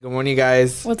Good morning,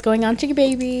 guys. What's going on, chicky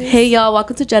babies? Hey, y'all.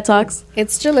 Welcome to Jet Talks.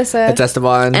 It's Jalissa. It's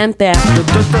Esteban. And Thea.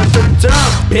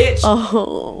 Bitch.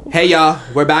 Oh. Hey, y'all.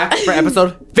 We're back for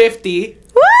episode 50.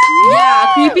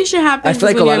 Yeah, creepy shit happens. I feel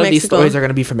like a when you're lot in of these Mexico. stories are going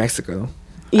to be from Mexico.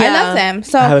 Yeah. I love them.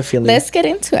 So I have a feeling. let's get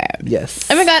into it. Yes.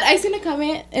 Oh my god, I seen a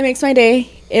comment. It makes my day.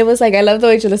 It was like, I love the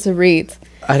way Jalissa reads.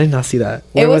 I did not see that.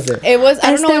 Where was it? It was.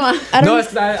 I don't know. I don't. No,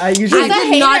 it's not. I usually. He's a did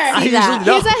hater. not see that.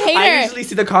 No, He's a hater. I usually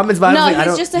see the comments, but No, I he's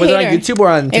don't. just a Was it on hater. YouTube or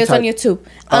on TikTok? It was on YouTube.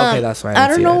 Okay, that's why I I didn't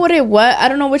don't see know it. what it was. I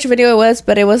don't know which video it was,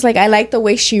 but it was like, I like the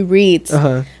way she reads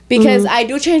because I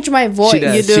do change my voice. She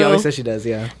does. You do. She always says she does.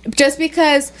 Yeah. Just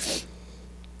because,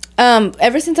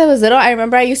 ever since I was little, I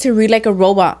remember I used to read like a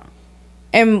robot.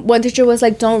 And one teacher was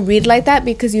like, don't read like that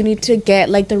because you need to get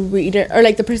like the reader or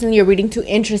like the person you're reading to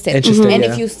interested. And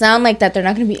yeah. if you sound like that, they're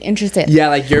not going to be interested. Yeah,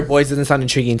 like your voice doesn't sound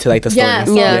intriguing to like the story. Yeah,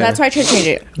 so that's why I tried to change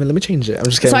it. I mean, let me change it. I'm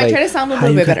just kidding. So I like, try to sound a how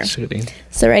little you bit got better. shooting?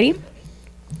 So ready?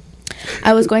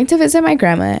 I was going to visit my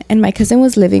grandma and my cousin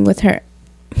was living with her.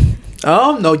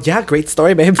 Oh no! Yeah, great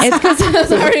story, babe. It's because,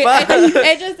 sorry,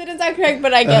 it just didn't sound correct,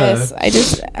 but I guess.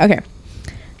 Okay.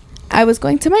 I was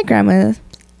going to my grandma's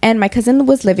and my cousin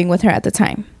was living with her at the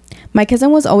time. My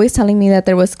cousin was always telling me that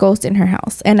there was ghosts in her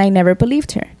house, and I never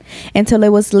believed her until it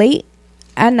was late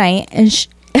at night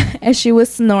and she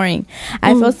was snoring.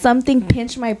 I felt something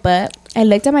pinch my butt. I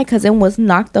looked at my cousin, was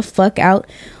knocked the fuck out.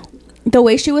 The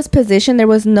way she was positioned, there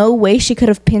was no way she could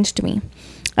have pinched me.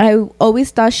 I always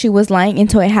thought she was lying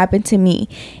until it happened to me.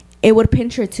 It would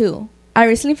pinch her too. I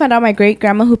recently found out my great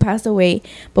grandma who passed away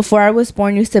before I was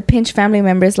born used to pinch family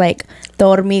members like the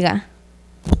hormiga.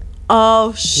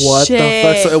 Oh, shit. What the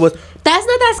fuck? So it was. That's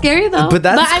not that scary, though. But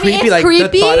that's I mean, creepy. it's Like creepy.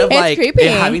 the thought of It's like creepy.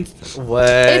 it having what?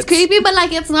 It's creepy, but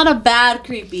like it's not a bad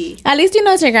creepy. At least you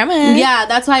know it's your grandma. Yeah,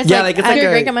 that's why it's Yeah, like it's I'm like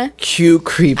your a great-grandma. cute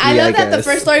creepy. I love that the guess.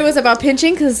 first story was about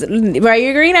pinching because where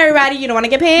you're green, everybody, you don't want to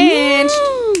get pinched.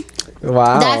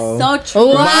 Wow. That's so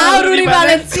true. Wow, Rudy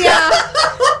Valencia.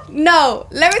 No,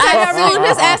 let me tell you As soon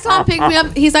something. as Aslan picked me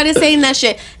up, he started saying that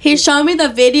shit. He showed me the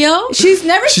video. She's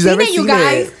never She's seen never it, you seen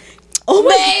guys. it. Oh my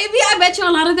Maybe I bet you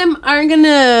a lot of them aren't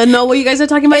gonna know what you guys are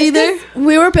talking about either.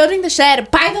 We were building the shed.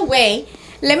 By the way,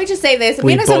 let me just say this. We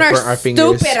Me and both Hassan burnt our are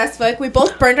fingers. stupid as fuck. We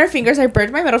both burned our fingers. I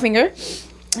burned my middle finger.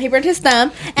 He burned his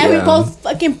thumb. And Yeah. we both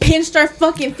fucking pinched our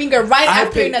fucking finger right I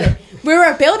after pinched- another. We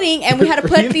were building and we had to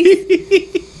put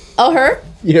these... Oh, her?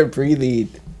 You're breathing.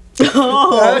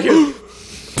 Oh.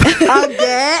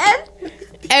 Again?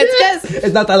 It's because...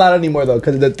 It's not that loud anymore though,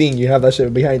 because of the thing you have that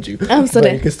shit behind you. I'm so but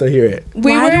dead. you can still hear it.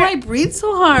 Why do I breathe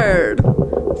so hard?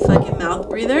 Fucking mouth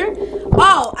breather.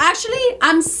 Oh, actually,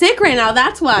 I'm sick right now.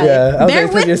 That's why. Yeah, I was Bear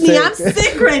like, with you're me. sick. I'm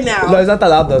sick right now. No, it's not that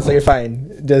loud though, so you're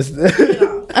fine. Just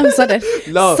I'm so dead.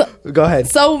 no. So- Go ahead.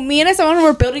 So me and someone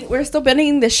we're still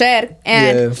building the shed,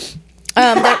 and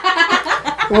there-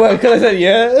 What? Because I said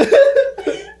yeah.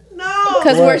 No.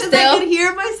 'Cause we're Because still- I can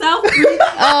hear myself breathe.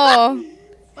 oh,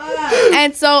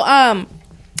 and so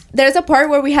there's a part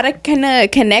where we had to kind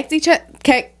of connect each other.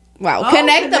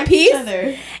 Connect the each piece,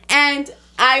 other. and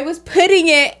I was putting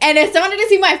it, and if someone didn't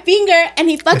see my finger, and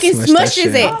he fucking smushed that smushes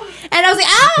shit. it, and I was like,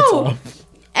 ow,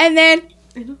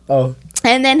 Oh.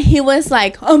 and then he was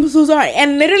like, I'm so sorry,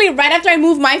 and literally right after I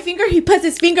moved my finger, he puts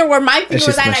his finger where my And finger she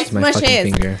was at, and I smushed my smush fucking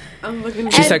his. finger. I'm looking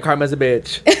She at said Karma's a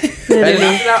bitch. And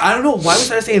after that, I don't know why we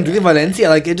started saying Rudy Valencia.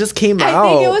 Like it just came out. I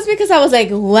think it was because I was like,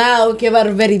 wow, que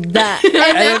barbaridad. And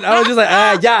then I was just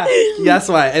like, yeah, that's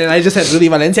why. And then I just said Rudy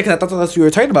Valencia because I thought that's what you were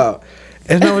talking about.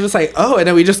 And then I was just like, oh, and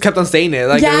then we just kept on saying it.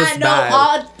 Like, it was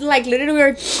bad. Like literally we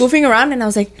were goofing around and I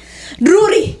was like,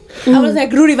 Rudy. I was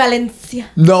like, Rudy Valencia.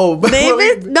 No, but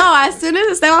David, no, as soon as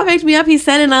Esteban picked me up, he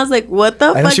said it, and I was like, what the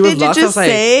I know fuck she was did you lost. I just was like,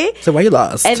 say? so why you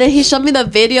lost? And then he showed me the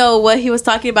video of what he was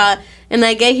talking about. And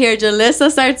I get here,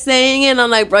 Jalissa starts saying it, and I'm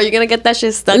like, bro, you're gonna get that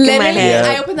shit stuck in my Literally, head.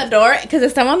 Yeah. I opened the door because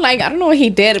if someone like, I don't know what he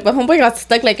did, but homeboy got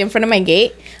stuck like in front of my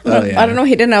gate. Oh, yeah. I don't know what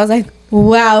he did, and I was like,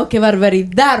 wow, que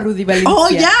barbaridad, Rudy Valencia. Oh,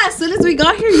 yeah, as soon as we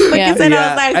got here, you fucking Yeah. said, I Yeah,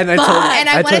 was like, and I fuck. told- And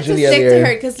I, I wanted told to Julie stick to earlier.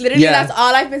 her because literally Yeah. that's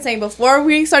all I've been saying. Before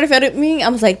we started filming, I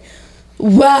was like,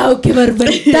 wow, que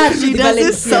barbaridad, She Rudy does it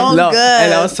Valencia. so no, good.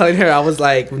 and I was telling her, I was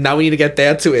like, now we need to get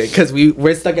there to it because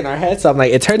we're stuck in our head. So I'm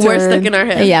like, it's her turn. We're stuck in our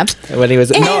head. Yeah. And when he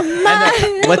was In no, and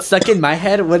then, what's stuck in my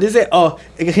head? What is it? Oh,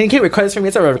 can you record this for me?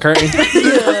 It's a recurring.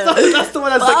 That's the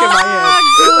one that's stuck in my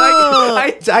head.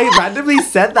 Like, I randomly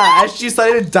said that as she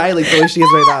started to die like the way she is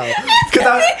right now. Because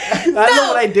I don't know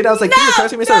what I did. I was like, can you record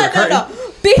this for me? It's a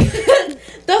recurring.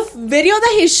 the video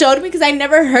that he showed me, because I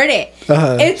never heard it.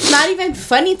 Uh-huh. It's not even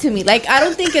funny to me. Like, I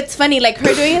don't think it's funny. Like,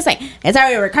 her doing it's like, it's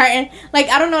already recording. Like,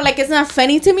 I don't know. Like, it's not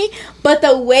funny to me. But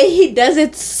the way he does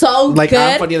it so Like, good.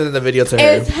 I'm funnier than the video to her.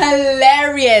 It's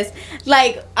hilarious.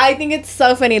 Like, I think it's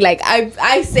so funny. Like,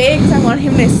 I say it because I want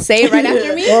him to say it right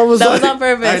after me. What was That was that? on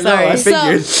purpose, I know, I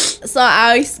sorry. figured. So I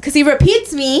always, because he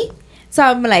repeats me. So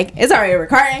I'm like, it's already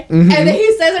recording. Mm-hmm. And then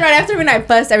he says it right after me, and I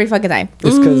bust every fucking time.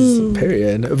 It's because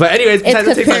period. But anyways, besides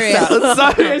the It's 'cause TikTok period.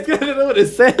 sound. Sorry, I just don't know what to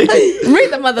say.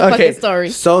 Read the motherfucking story.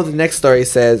 So the next story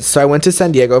says, so I went to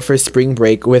San Diego for spring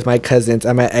break with my cousins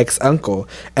and my ex-uncle,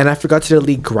 and I forgot to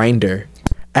delete Grindr.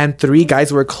 And 3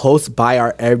 guys were close by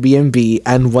our Airbnb,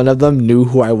 and one of them knew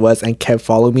who I was and kept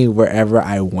following me wherever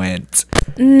I went.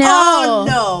 No. Oh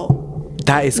no.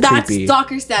 That is That's creepy.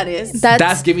 stalker status.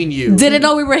 That's giving you. Didn't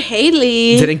know we were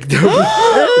Haley. Didn't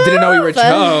know we were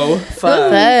Joe.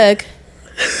 Fuck. Fuck.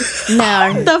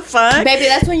 No. the fuck? Baby,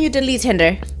 that's when you delete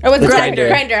Tinder. Or what's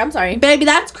Grindr. Grindr, I'm sorry. Baby,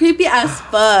 that's creepy as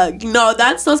fuck. No,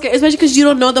 that's so scary. Especially because you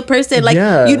don't know the person. Like,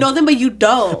 Yeah. you know them, but you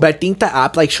don't. But I think the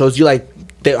app like shows you like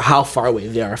how far away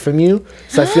they are from you.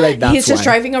 So I feel like that's He's just why.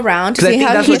 driving around to 'Cause I see think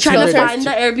how that's he what Trying to Tinder find the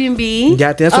Airbnb. Yeah,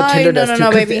 I think that's what Ay, Tinder no, does no,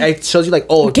 too. 'Cause baby. it shows you like,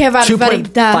 oh, Que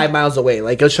barbaridad. 2.5 miles away.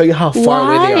 Like it'll show you how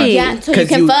far away they Why? are. Yeah, so you 'Cause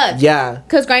can fuck. Yeah,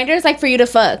 Because Grindr is like for you to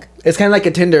fuck. it's kind of like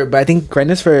a Tinder, but I think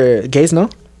Grindr's for gays, no?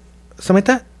 Something like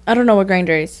that. I don't know what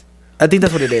Grindr is. I think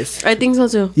that's what it is. I think so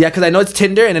too. Yeah, because I know it's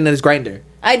Tinder and then there's Grindr.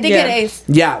 I think Yeah. it is.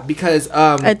 Yeah, because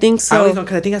I think so. I always know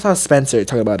because I think I saw Spencer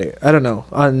talk about it. I don't know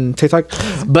on TikTok,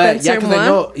 but yeah, Spencer because I Moore?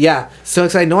 know. Yeah, so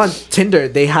because I know on Tinder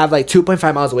they have like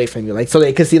 2.5 miles away from you, like so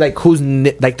they can see like who's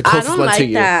like the I closest don't one to like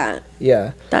you. that.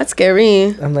 Yeah, That's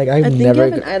scary. I'm like I I've think never.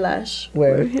 you have an eyelash.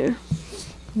 Where? Over here.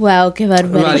 Wow, qué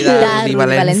barbaridad, Rudy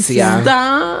Rudy Valencia. Valencia.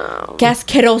 Stop. Qué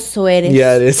asqueroso eres.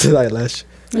 Yeah, it is an eyelash.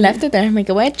 Left it there. Make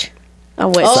a wedge. I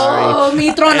wait. Oh,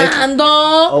 mi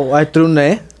tronando. Oh, I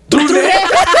trune.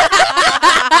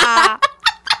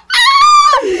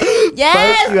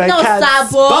 Yes, Fuck you, I no can't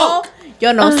sabo. spoke.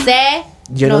 Yo no sé.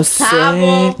 Yo no sé.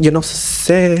 sabo. Yo no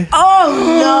sé.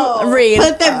 Oh no. Read.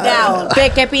 Put them down. Ve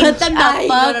que Put them down. Ay,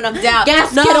 No, no, no. Down. Qué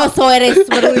asqueroso eres, Rudy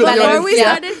Before we Valencia.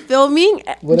 started filming,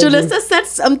 What did Julissa said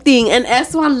something and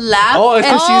S1 laughed. Oh, it's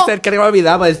because Oh. she said, "Can I be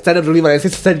that?" But instead of Rudy Valencia,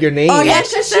 she said your name. Oh, yeah,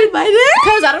 she said my name.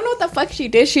 Because I don't know what the fuck she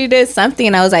did. She did something,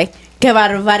 and I was like, "Qué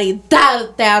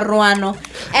barbaridad, teruano."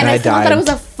 And I I still thought died. it was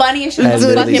the funniest shit I in the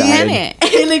literally fucking died. minute.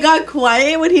 And it got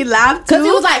quiet when he laughed too. Because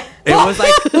it was like,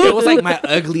 It was like my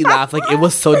ugly laugh. Like it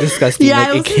was so disgusting. yeah, like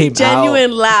it was came a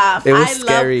genuine out. laugh. It was I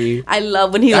scary. I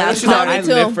love when he I, laughs. she's like, hard. I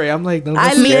too. live for it. I'm like, no, I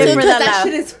that's live scary. for because that that laugh.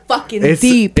 shit is fucking It's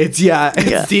deep. It's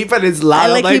it's deep and it's loud.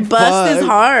 I like I'm he bust his fuck.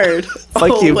 hard.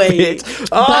 Fuck you, bitch.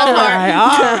 All right,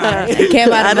 all right.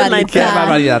 Qué I don't like Qué that.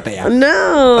 barbaridad. barbaridad, ya.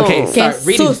 No. Okay, Qué start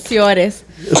reading. sucio eres.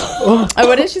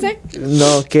 What did she say?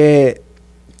 No, que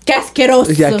Qué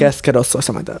asqueroso. yeah, que asqueroso,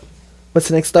 something like that. What's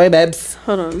the next story, babes?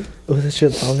 Hold on. Was it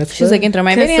shit long? She's like, intro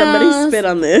my Because somebody videos. spit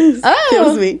on this. Oh. It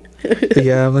was me.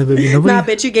 yeah, I'm like, baby, nobody. Nah,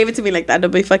 bitch, you gave it to me like that.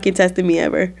 Nobody fucking tested me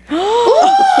ever.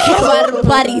 Qué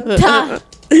barbaridad.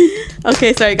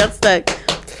 Okay, sorry, got stuck.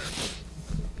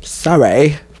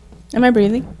 Sorry. Am I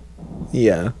breathing?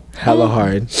 Yeah, hella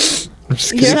hard. I'm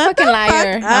just You're a kidding. fucking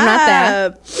liar. I'm not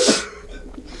that.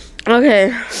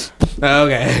 Okay.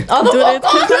 Okay. Oh, the Dude, it's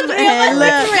vocals. because The three of us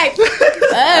hella- were like,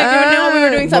 you know, we were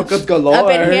doing something Mocos galore. up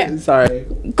in here. Sorry.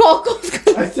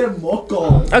 Cocos. I said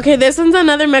moco. Okay, this one's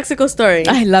another Mexico story.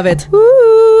 I love it.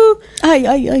 Woo. Ay,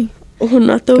 ay, ay. Oh,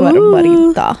 not the Qué woo.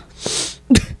 barbaridad.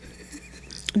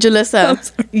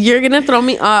 Julissa, you're gonna throw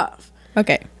me off.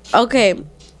 Okay. Okay,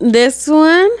 this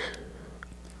one.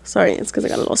 Sorry, it's because I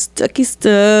got a little stuck.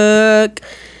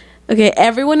 Okay,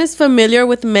 everyone is familiar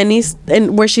with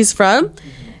and where she's from,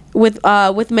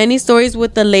 with many stories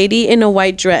with the lady in a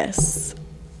white dress.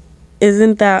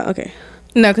 Isn't that okay?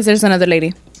 No, because there's another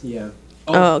lady. Yeah.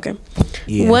 Oh, okay.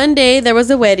 Yeah. One day there was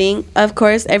a wedding. Of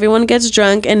course, everyone gets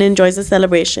drunk and enjoys the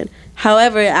celebration.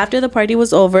 However, after the party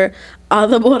was over, all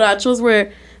the borrachos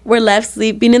were left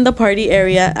sleeping in the party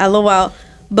area. LOL.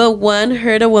 But one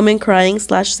heard a woman crying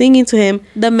 / singing to him.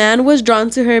 The man was drawn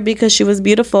to her because she was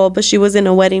beautiful, but she was in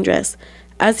a wedding dress.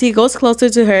 As he goes closer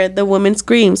to her, the woman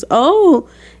screams, "Oh!"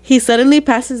 He suddenly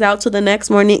passes out till the next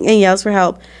morning and yells for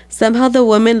help. Somehow the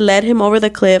woman led him over the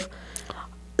cliff,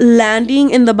 landing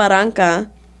in the barranca.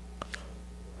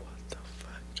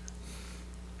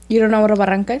 You don't know what a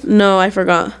barranca is? No, I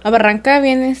forgot. A barranca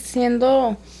viene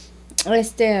siendo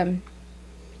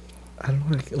I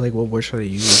don't know, like what word should I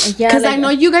use? yeah, Because like, I know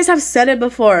you guys have said it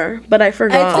before, but I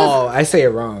forgot. Oh, I say it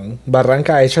wrong.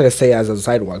 Barranca, I try to say it as a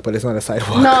sidewalk, but it's not a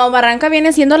sidewalk. No, barranca viene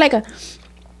siendo like a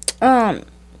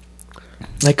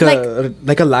Like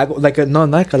a lago, like a no,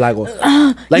 not like a lago,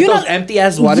 like you those know- empty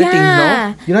ass water things.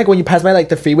 Yeah. No, you know, like when you pass by like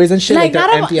the freeways and shit, like, they're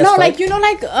not empty a, as no, fuck. like you know,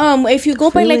 like if you go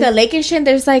by like a lake and shit,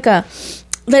 there's like a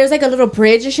little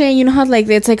bridge and shit. You know how like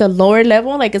it's like a lower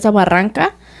level, like it's a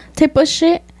barranca type of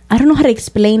shit. I don't know how to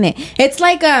explain it. It's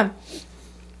like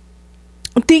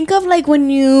think of like when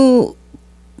you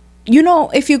know,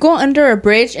 if you go under a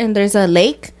bridge and there's a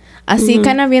lake, así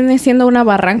kind of viene siendo una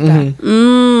barranca,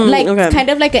 like okay. kind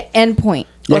of like an end point.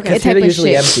 yeah, Okay, because type they're of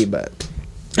usually shit. empty, but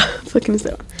Fucking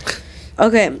so.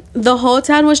 Okay, the whole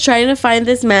town was trying to find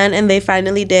this man, and they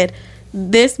finally did.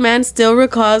 This man still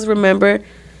recalls and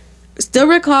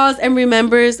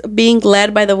remembers being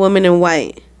led by the woman in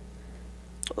white.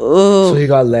 so Oh, he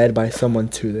got led by someone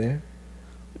too there.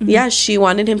 yeah, she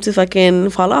wanted him to fucking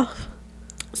fall off,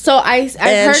 So I've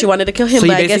and heard she wanted to kill him, So he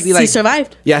but I guess basically, he like-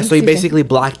 survived. Yeah, so he Interesting. basically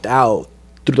blacked out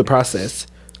through the process.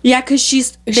 Yeah, because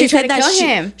they She tried said to that kill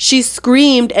him. she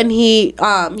screamed and he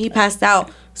passed out.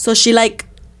 So she like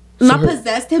not her-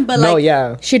 possessed him, but No, like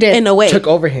yeah, she did in a way took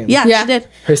over him. Yeah, Yeah. she did.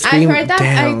 her scream. I've heard that.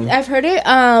 Damn. I've heard it.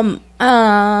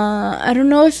 I don't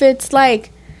know if it's like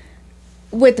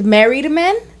with married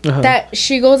men that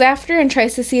she goes after and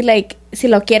tries to see like si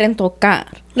lo quieren tocar,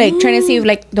 like trying to see if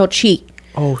like they'll cheat,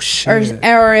 Oh shit.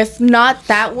 or if not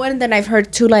that one, then I've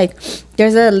heard too like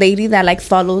there's a lady that like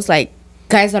follows like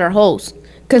guys that are hoes,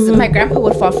 because my grandpa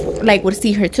would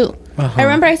see her too. I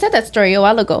remember I said that story a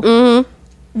while ago.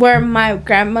 Where my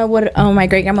grandma would, my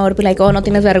great grandma would be like, "Oh, no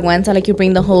tienes vergüenza, like you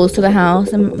bring the hoes to the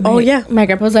house." And Oh, yeah. my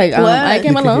grandpa was like, What? "I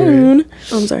came You could hear alone."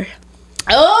 I'm sorry.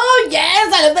 Oh yes,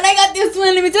 I love that I got this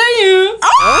one. Let me tell you.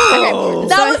 Oh,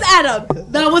 that was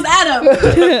Adam. That was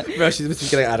Adam. Bro, she's been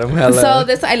speaking like Adam. Hello. So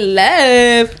this I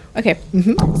love. Okay,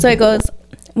 so it goes.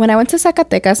 When I went to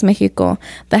Zacatecas, Mexico,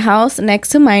 the house next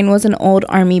to mine was an old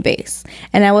army base,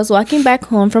 and I was walking back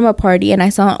home from a party, and I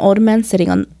saw an old man sitting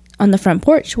on the front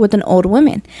porch with an old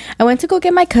woman. I went to go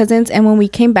get my cousins, and when we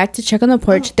came back to check on the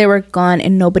porch, they were gone,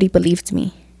 and nobody believed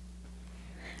me.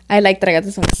 I like that I got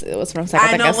this one. It was from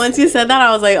Zacatecas. I know. Once you said that,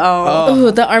 I was like, oh.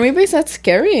 Ooh, the army base, that's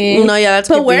scary. No, yeah, that's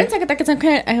But where in creepy.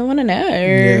 Zacatecas? I want to know.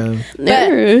 yeah.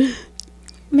 Never.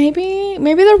 Maybe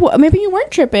you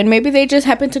weren't tripping. Maybe they just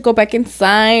happened to go back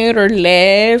inside or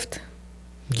left.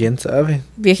 ¿Quién sabe?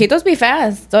 Viejitos be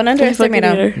fast. Don't underestimate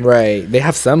them. Right. They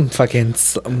have some fucking.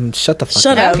 Shut the fuck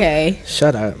Shut up. up. Okay.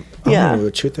 Shut up. Yeah. Oh,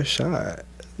 truth or shot.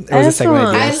 It was a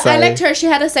segment Excellent. idea. I Sorry. liked her. She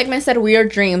had a segment that said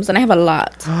weird dreams, and I have a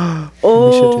lot. We should do that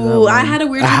Oh, one. I had a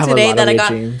weird I have dream a today lot that of I weird got.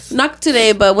 dreams. Not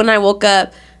today, but when I woke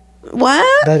up.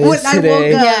 What? That when is I today.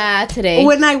 woke up. Yeah, today.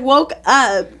 When I woke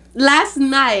up last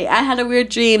night, I had a weird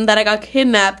dream that I got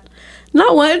kidnapped.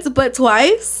 Not once, but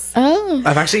twice. Oh.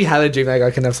 I've actually had a dream that I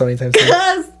got kidnapped so many times. too.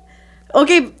 Cause,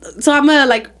 okay, so I'm gonna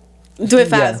like do it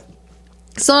fast.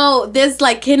 So this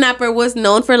like kidnapper was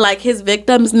known for like his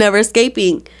victims never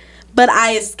escaping, but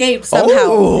I escaped somehow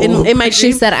Oh. in my dream.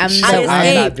 She said, "I'm She the said, one."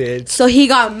 "I'm that escaped. bitch." So he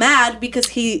got mad because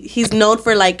he's known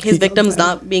for like his victims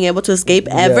not being able to escape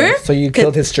ever. Yeah, so you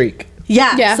killed his streak.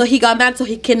 Yeah. Yeah. So he got mad, so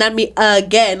he kidnapped me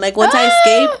again. Like once I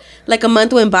escaped, like a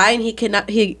month went by and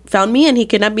he found me and he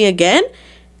kidnapped me again.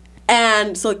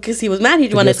 And so, because he was mad, he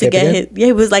wanted to escape get again? his. Yeah,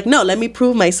 he was like, "No, let me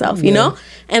prove myself," you know.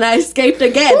 And I escaped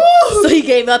again, so he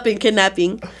gave up in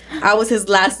kidnapping. I was his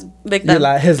last victim.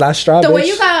 His last straw. The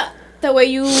bitch. way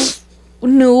you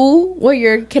knew what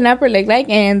your kidnapper looked like,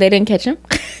 and they didn't catch him.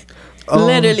 Oh.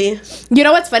 Literally, You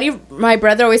know what's funny? My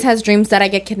brother always has dreams that I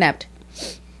get kidnapped.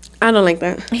 I don't like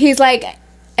that. He's like,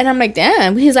 and I'm like,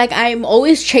 damn. He's like, I'm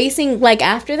always chasing like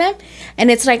after them, and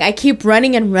it's like I keep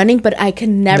running and running, but I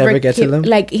can never Get to them?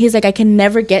 Like he's like, I can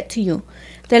never get to you.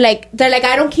 They're like,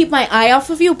 I don't keep my eye off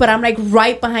of you, but I'm like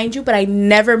right behind you, but I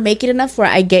never make it enough where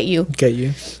I get you. Get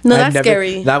you. No, I've that's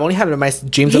scary. I've only had it in my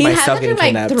dreams of He myself had getting like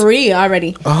kidnapped. 3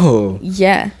 already. Oh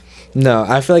Yeah. no,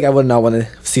 I feel like I would not want to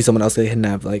see someone else get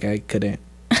kidnapped. Like I couldn't.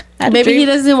 I had a Maybe he dream-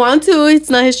 doesn't want to. It's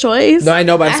not his choice. No, I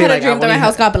know, but I'm I saying had a like dream I've that my only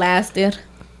house got blasted.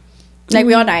 Like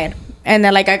we all died, and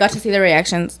then like I got to see the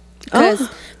reactions because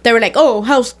they were like, "Oh,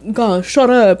 house, God, shut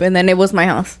up!" And then it was my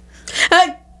house.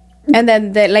 And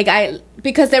then they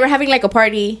because they were having like a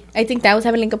party. I think that was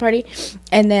having like a party,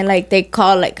 and then like they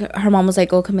called like her mom was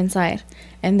like, "Oh, come inside,"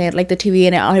 and then like the TV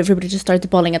and everybody just started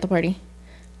bawling at the party.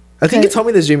 I think you told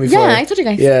me this dream before. Yeah, I told you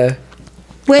guys. Yeah.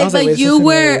 Wait, I was but like, wait, you something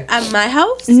were weird. at my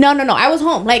house? No, I was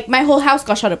home. Like my whole house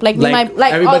got shut up. Like, Like, all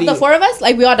everybody- the 4 of us,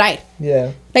 like we all died.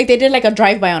 Yeah. Like they did like a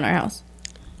drive-by on our house.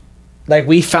 Like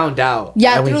we found out.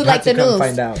 Yeah, and we through had like to the come news.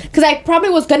 Find out. Because I probably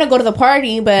was gonna go to the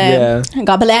party, but Yeah. I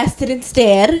got blasted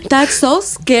instead. That's so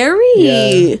scary.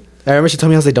 Yeah. I remember she told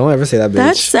me, I was like, don't ever say that, bitch.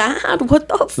 That's sad. What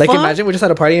the fuck? Like imagine we're just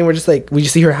at a party and we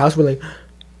just see her house. We're like,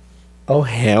 Oh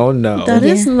hell no. That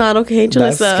is not okay,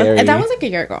 That's Jalissa. scary. And that was like a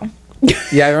year ago.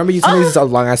 Yeah, I remember you told me this a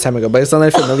long ass time ago, but it's not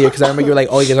that familiar because I remember you were like,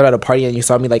 "Oh, you guys were at a party and you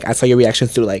saw me." Like, I saw your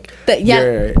reactions through like Through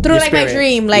your like my spirit.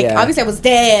 dream. Like Yeah. obviously I was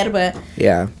there, but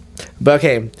Yeah. But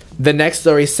okay, the next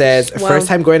story says, Wow. first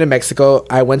time going to Mexico,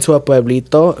 I went to a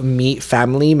pueblito, meet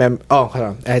family oh, hold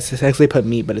on. I actually put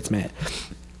meet, but it's met.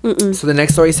 So the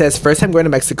next story says, first time going to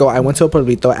Mexico, I went to a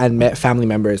pueblito and met family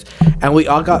members. And we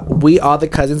all the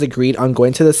cousins agreed on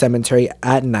going to the cemetery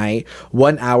at night.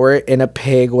 1 hour in, a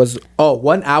pig was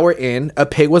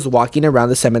walking around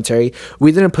the cemetery.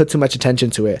 We didn't put too much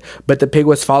attention to it, but the pig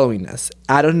was following us.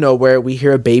 Out of nowhere, we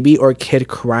hear a baby or kid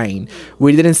crying.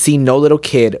 We didn't see no little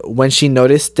kid. When she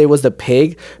noticed it was the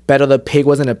pig, but the pig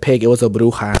wasn't a pig, it was a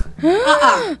bruja.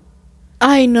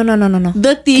 ay no.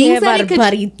 The things that it could,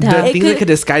 barbarita. The thing that could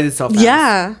disguise itself as.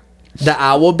 yeah. The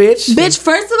owl bitch. Bitch,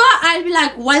 first of all, I'd be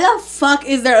like, why the fuck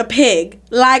is there a pig?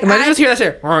 Like, Imagine just hear that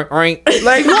shit.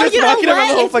 Like, No, just you know walking around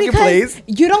the whole what? It's fucking because place.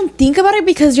 you don't think about it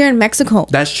because you're in Mexico.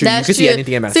 That's true. that's you can see true.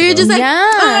 anything in So Mexico. you're just like,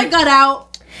 Yeah. oh, I got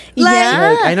out. Like, Yeah.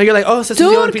 Like, I know you're like, oh, so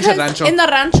Dude, pinche 'cause rancho. in the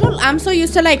rancho, I'm so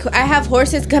used to like I have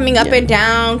horses coming up and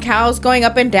down, cows going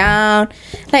up and down.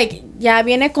 Like, ya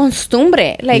viene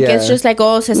costumbre. Like, Yeah. it's just like,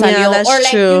 oh, se salió. Yeah, that's or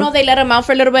like, true. you know, they let them out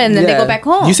for a little bit and then they go back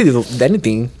home. You see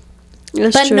anything.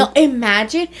 That's But true. no,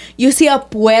 imagine you see a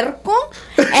puerco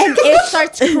and it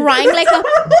starts crying like a.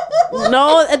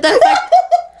 No, the fact.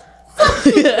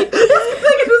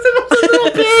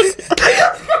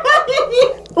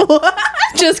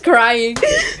 Just crying.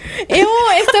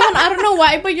 Ew, Esteban, I don't know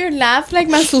why, but your laugh like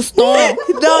me asustó. No,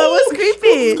 it was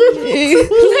creepy.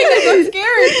 Like I got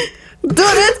scared. Dude,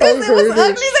 it's because it was ugly.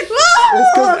 Like,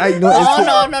 It's 'cause I know.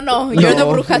 it's No. You're the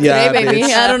No, bruja yeah, today, baby.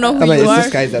 bitch. I don't know who I'm like, you it's are.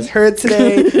 this guy that's hurt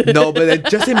today. No, but then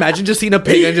just imagine just seeing a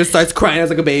pig and just starts crying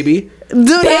as like a baby. dude,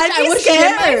 Bitch, I'd I be would shit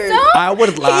scared. myself. I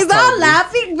would laugh. He's not probably.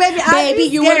 laughing, baby. I'd Baby, be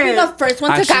you would be scared. the first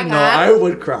one to Actually, no, I cagar.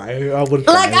 would cry. I would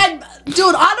cry. Like,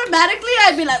 dude, automatically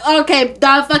I'd be like, okay,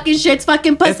 that fucking shit's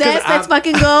fucking It's 'cause possessed. Let's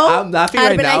fucking go. I'm laughing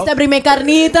right now.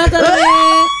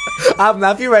 carnitas. I'm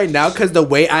laughing right now because the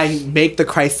way I make the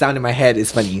cry sound in my head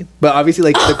is funny. But obviously,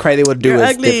 like the cry they would do You're is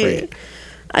ugly. different.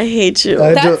 I hate you.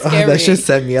 That's scary. That just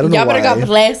sent me. I don't know Y'all why. better got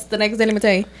blessed the next day, let me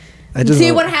tell you. I just See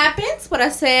don't- what happens por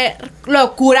hacer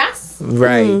locuras.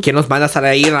 Right. ¿Quién nos manda a estar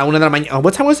ahí a la 1 de la mañana?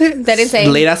 What time was it? They didn't say.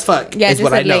 Late as fuck. Yeah, is just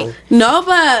what I said know. late. No,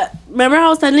 but remember how I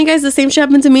was telling you guys the same shit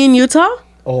happened to me in Utah?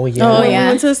 Oh yeah. Oh, When yeah. we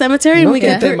went to the cemetery and No we que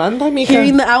get te manda, mija.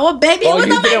 hearing the owl. Baby, it Oh, was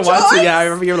you not my didn't want choice. to? Yeah, I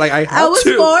remember you were like, I I have was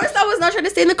to. forced. I was not trying to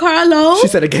stay in the car alone. She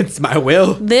said against my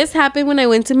will. This happened when I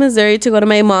went to Missouri to go to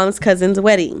my mom's cousin's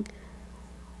wedding.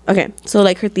 Okay, so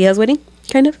like her tia's wedding,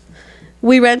 kind of.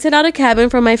 We rented out a cabin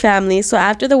for my family, so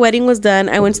after the wedding was done,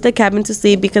 I went to the cabin to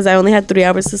sleep because I only had 3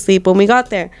 hours to sleep when we got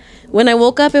there. When I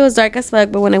woke up, it was dark as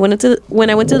fuck, but when I went to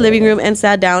the living room and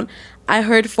sat down, I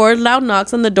heard 4 loud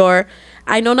knocks on the door.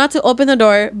 I know not to open the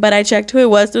door, but I checked who it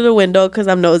was through the window because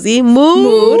I'm nosy.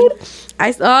 Mood.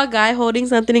 I saw a guy holding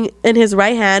something in his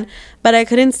right hand, but I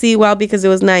couldn't see well because it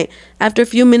was night. After a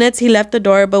few minutes, he left the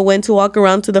door but went to walk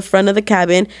around to the front of the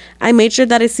cabin. I made sure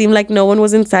that it seemed like no one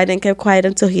was inside and kept quiet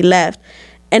until he left.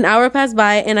 An hour passed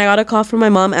by and I got a call from my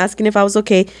mom asking if I was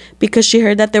okay because she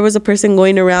heard that there was a person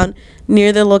going around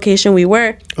near the location we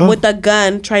were with a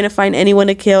gun trying to find anyone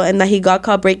to kill, and that he got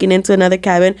caught breaking into another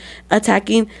cabin,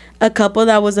 attacking a couple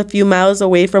that was a few miles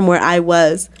away from where I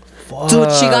was. Dude,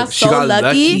 she got She so got lucky,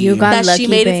 lucky. You got that lucky, she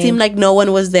made it babe. seem like no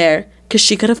one was there because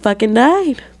she could have fucking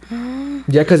died.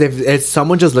 Yeah, because if it's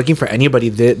someone just looking for anybody,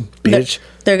 bitch.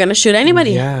 They're gonna shoot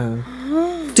anybody. Yeah.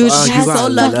 Dude, Wow, she's you so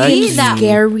got lucky lucky. that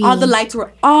Scary. all the lights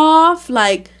were off.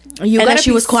 Like, You and gotta then she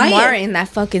be was quiet. smart in that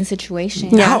fucking situation.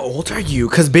 Yeah. How old are you?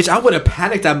 Because, bitch, I would have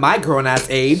panicked at my grown ass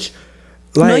age.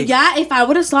 Like, No, yeah, if I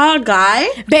would have saw a guy.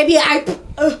 Baby, I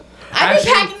be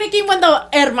panicking when the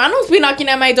hermanos be knocking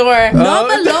at my door. No,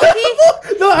 but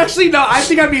low-key. No, actually, no. I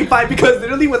think I'd be fine because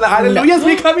literally when the Hallelujahs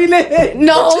be coming in.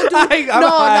 No, dude. I'm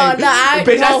fine.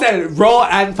 Bitch, no. I said roll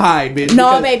and fine, bitch.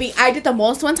 No, because- baby, I did the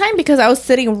most one time because I was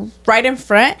sitting right in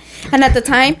front, and at the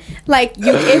time, like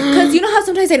because you know how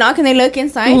sometimes they knock and they look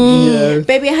inside. Yeah.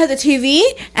 Baby, I had the TV,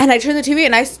 and I turned the TV,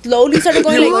 and I slowly started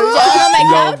going like No. down on my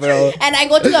No, couch, bro. and I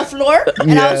go to the floor,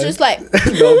 and I was Yeah. just like,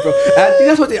 No, bro. I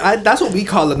think that's what we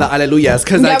call them, the Hallelujahs.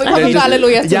 Cause Yeah, like, we call they're them the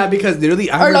Hallelujahs, too. Yeah, because literally,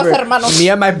 I Or los remember hermanos. me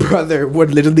and my brother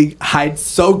would literally hide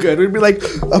so good. We'd be like,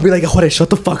 I'll be like, hold it, shut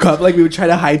the fuck up. Like we would try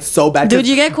to hide so bad. 'cause- Dude,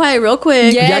 you get quiet real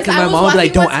quick. Yeah. yeah, Yes, because I my was mom would be like,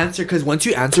 walking don't with- answer. Because once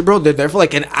you answer, bro, they're there for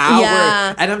like an hour.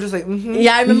 Yeah. And I'm just like,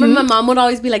 Yeah, I remember my mom would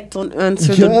always be like, don't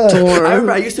answer the Yeah. door. I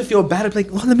remember I used to feel bad. I'd be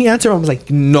like, well, let me answer. I was like,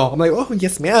 no. I'm like, oh,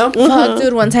 yes, ma'am. fuck,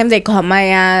 dude. One time they caught my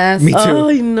ass. Me too. Oh,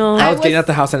 no. I was was- getting out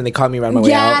the house and then they called me around my way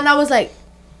Yeah, out. and I was like,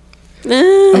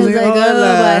 I was like, oh,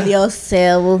 hola.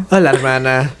 valió. Hola,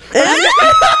 hermana.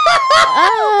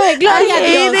 Ay, gloria a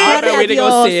Dios. Ahora we to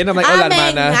go sin. I'm like, hola,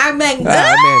 Amen, hermana. amen.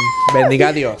 Amen.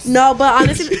 Bendiga Dios. No, but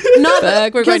honestly, no,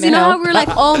 Fuck, we're going because to you know hell. how we're like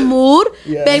all mood,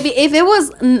 Yeah. baby. If it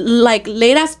was like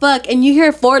late as fuck and you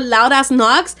hear 4 loud ass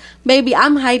knocks, baby,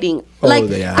 I'm hiding. Like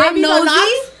yeah. I'm Baby,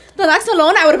 nosy. the knocks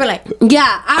alone, I would have been like,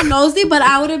 Yeah, I'm nosy, but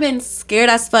I would have been scared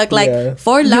as fuck. Like Yeah.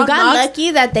 4 you loud got knocks.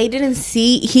 lucky that they didn't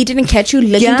see, he didn't catch you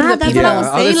looking Yeah, through the that's people. what I was I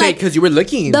was saying, gonna say, like, because you were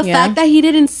looking. The Yeah. fact that he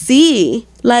didn't see,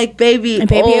 like, baby, And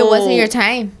baby, it oh, wasn't your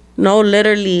time. No,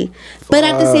 literally. But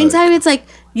at the same Fuck. time, it's like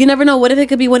you never know. What if it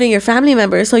could be one of your family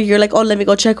members? So you're like, oh, let me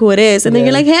go check who it is, and then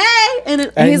you're Yeah. like, hey, and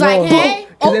it, I He's like, know. hey.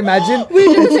 Cause imagine. We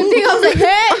did the same thing. I was like,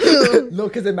 hey. No,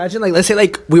 because imagine, like, let's say,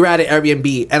 like, we were at an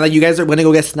Airbnb and, like, you guys are going to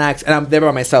go get snacks and I'm there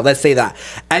by myself. Let's say that.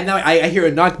 And now I hear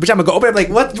a knock, bitch, I'm going to go open it.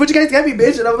 I'm like, what you guys get me,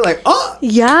 bitch? And I'm like, oh.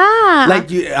 yeah,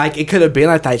 Like, it could have been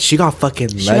like that. She got fucking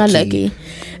lucky. She got lucky.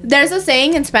 There's a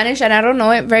saying in Spanish, and I don't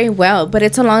know it very well, but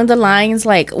it's along the lines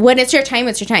like, when it's your time,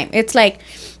 it's your time. It's like,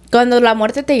 cuando la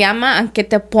muerte te llama, aunque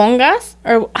te pongas,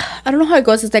 or I don't know how it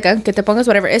goes. It's like, aunque te pongas,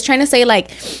 whatever. It's trying to say, like,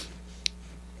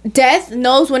 death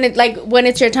knows when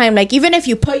it's your time. Like, even if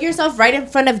you put yourself right in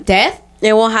front of death,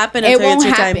 it won't happen. it Until won't it's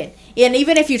your happen. Time. And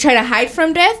even if you try to hide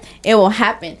from death, it will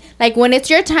happen. Like, when it's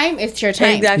your time, it's your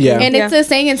time. Exactly. Yeah. And it's a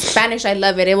saying in Spanish. I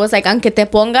love it. It was like, aunque te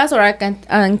pongas or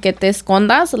aunque te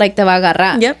escondas, like, te va a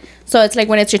agarrar. Yep. So it's like,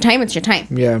 when it's your time, it's your time.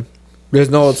 Yeah. There's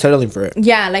no settling for it.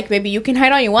 Yeah, like, baby, you can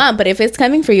hide all you want, but if it's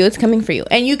coming for you, it's coming for you.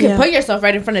 And you can Yeah. put yourself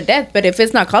right in front of death, but if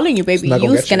it's not calling you, baby, not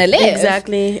gonna you's get you. gonna live.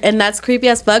 Exactly, and that's creepy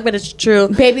as fuck, but it's true.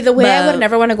 Baby, the way I But- would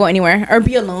never want to go anywhere or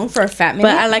be alone for a fat minute.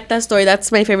 But I like that story.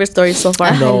 That's my favorite story so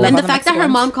far. No. And the All the fact that her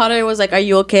Mexican mom called her and was like, "Are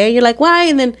you okay?" And you're like, "Why?"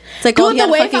 And then it's like, "Oh, Dude, he had the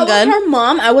a way if I fucking was gun." her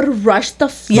mom, I would rush the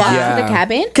fuck Yeah. to the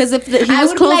cabin. Because if he I was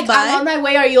would be close like, I'm on by, my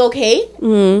way. Are you okay?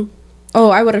 mm, Oh,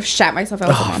 I would have shat myself if I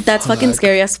was a mom. that's fucking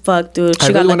scary as fuck, dude. I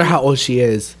She really got wonder like, how old she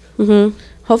is.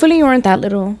 Hopefully, you weren't that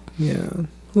little. Yeah.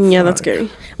 yeah, that's scary.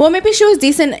 Well, maybe she was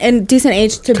decent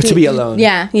age to be alone.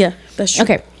 Yeah. Yeah, that's true.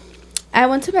 Okay. I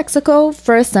went to Mexico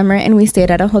for a summer and we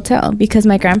stayed at a hotel because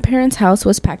my grandparents' house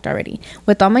was packed already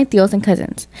with all my tios and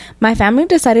cousins. My family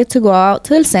decided to go out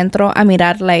to El Centro a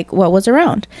mirar like what was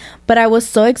around, but I was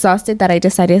so exhausted that I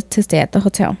decided to stay at the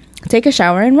hotel, take a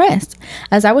shower and rest.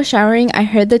 As I was showering, I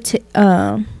heard the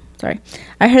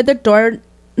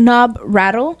doorknob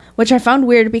rattle, which I found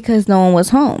weird because no one was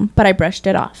home, but I brushed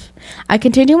it off. I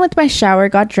continued with my shower,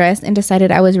 got dressed, and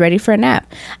decided I was ready for a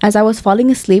nap. As I was falling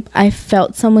asleep, I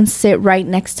felt someone sit right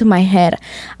next to my head.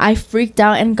 I freaked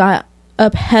out and got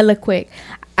up hella quick.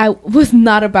 I was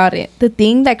not about it. The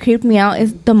thing that creeped me out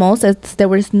is the most is there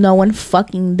was no one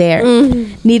fucking there.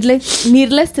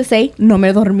 Needless to say, no me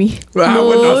dormí. I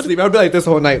would not sleep. I would be like this the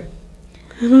whole night.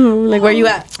 Like, where you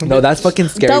at? No, that's fucking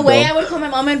scary, The way bro. I would call my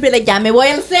mom and be like, ya me voy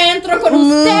al centro con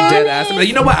Dead ass. I'm ustedes. like,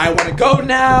 you know what? I want to go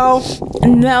now.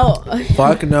 No.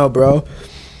 Fuck no, bro.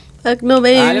 Fuck no,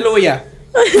 baby. Hallelujah.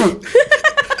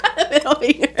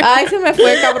 Ay, se me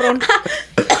fue, cabrón.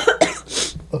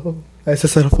 Oh, ese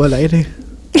se lo fue al aire.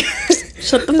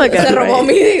 Shut the fuck Se up. robó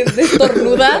mi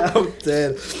estornuda. I'm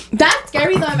dead. That's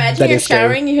scary though. Imagine That you're is scary.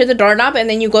 showering, you hear the doorknob, and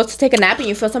then you go to take a nap and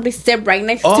you feel somebody sit right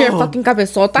next to your Oh. fucking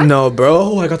cabezota. No,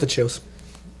 bro. I got the chills.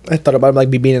 I thought about like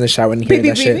me being in the shower and hearing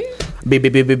Beep, that beep, shit. Beep,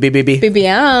 beep, beep, beep, beep, beep, beep. Baby,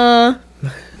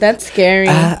 that's scary.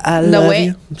 I The love way-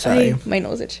 you. I'm sorry. Ay, my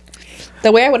nose itch.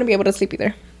 The way I wouldn't be able to sleep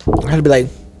either. I'd be like,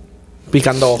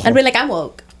 picando ojo. I'd be like, I'm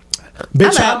woke.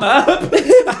 Bitch, I'm I'm up.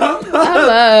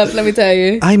 I'm up, let me tell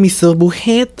you. Ay, mis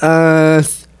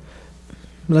agujetas.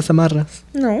 ¿Me las amarras?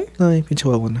 No, Ay, pinche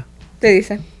huevona. te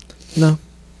dice. No.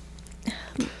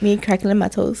 Me crackling my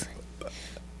toes.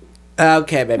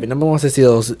 Okay, baby. Number one says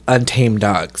those untamed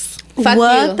dogs. Fuck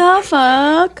What you. the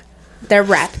fuck? They're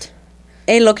wrapped.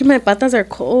 Hey, look at my patas are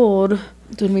cold.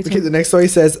 Dude, me Okay, too. the next story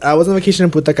says, I was on vacation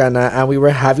in Punta Cana and we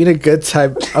were having a good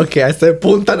time. Okay, I said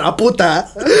punta, not puta.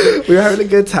 We were having a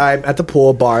good time at the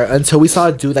pool bar until we saw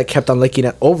a dude that kept on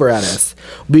looking over at us.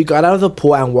 We got out of the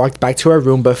pool and walked back to our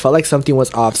room, but felt like something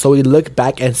was off, so we looked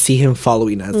back and see him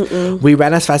following us. We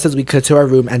ran as fast as we could to our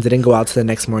room and didn't go out till the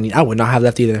next morning. I would not have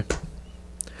left either.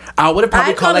 I would have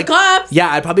probably I'd call called the like cops.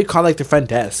 Yeah, I'd probably call like the front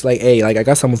desk. Like, hey, like I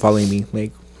got someone following me.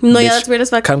 Like, No, yeah, bitch, that's weird as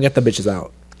fuck. Come get the bitches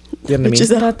out. You know what I mean?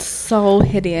 Bitches out. That's so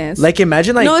hideous. Like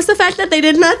imagine like No, it's the fact that they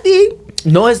did nothing.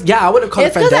 no, it's, yeah, I would have called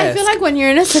it's the front because I desk. feel like when you're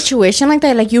in a situation like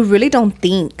that, like you really don't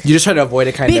think. You just try to avoid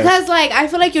it, kind of. Because like I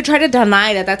feel like you try to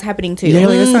deny that that's happening to you. Yeah,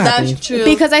 like, it's not happening. That's true.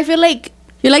 Because I feel like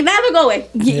You're like, that'll go away.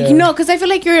 You know, because I feel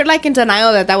like you're like in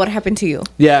denial that would happen to you.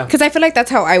 Yeah. Because I feel like that's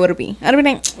how I would be. I'd be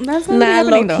like, that's not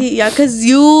happening though. Yeah, because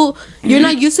you're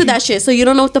not used to that shit, so you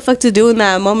don't know what the fuck to do in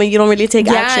that moment. You don't really take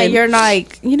action. You're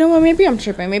like, you know what? Maybe I'm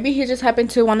tripping. Maybe he just happened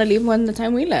to want to leave when the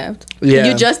time we left. Yeah.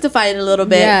 You justify it a little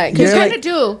bit. Yeah, because You're kind like- of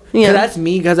do. Yeah. That's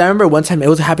me, because I remember one time it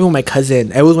was happening with my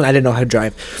cousin. It was when I didn't know how to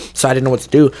drive, so I didn't know what to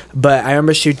do. But I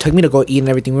remember she took me to go eat and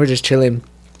everything. We were just chilling,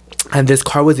 and this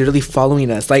car was literally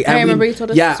following us. Like, I mean, remember you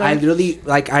told us yeah, the story. I literally,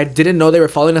 like, I didn't know they were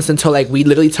following us until, like, we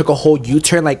literally took a whole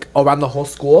U-turn, like, around the whole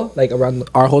school, like, around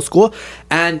our whole school,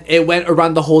 and it went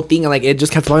around the whole thing, and, like, it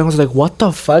just kept following us. I was like, what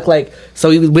the fuck? Like, so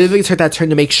we literally took that turn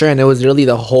to make sure, and it was literally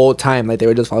the whole time, like, they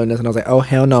were just following us, and I was like, oh,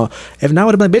 hell no. If not, I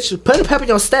would have been, bitch, put a pep in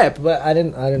your step. But I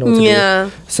didn't know what to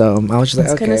do. So I was just like,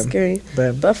 It's okay. kind of scary.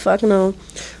 But But fuck no.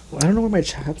 I don't know where my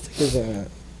chapstick is at.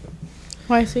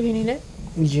 Why? So you need it?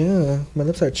 Yeah, my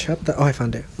lips are chapped. Oh, I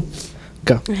found it.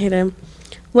 Go. I hate him.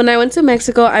 When I went to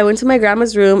Mexico, I went to my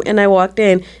grandma's room and I walked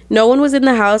in. No one was in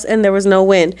the house and there was no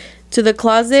wind. To the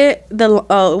closet,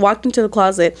 walked into the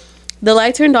closet. The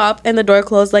light turned off and the door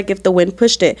closed like if the wind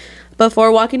pushed it.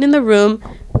 Before walking in the room,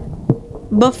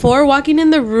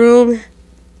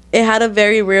 it had a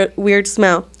very weird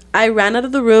smell. I ran out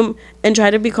of the room and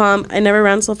tried to be calm. I never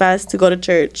ran so fast to go to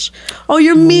church. Oh,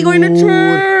 you're me going to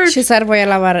church. She said, voy a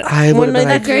lavar. I Well, would have no, been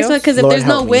that's like, very because if Lord there's no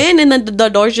help me. wind and then the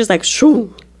door's just like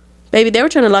shoo, baby, they were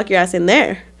trying to lock your ass in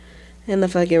there, in the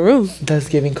fucking room, That's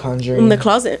giving conjuring. in the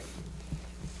closet,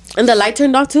 and the light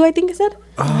turned off too. I think it said.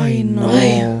 I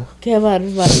know. Qué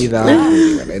barbaridad. Vida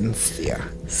Valencia.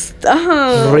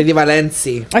 Stop. Ready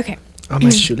Valencia. Okay. Oh, my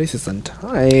shoelace is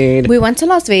untied. We went to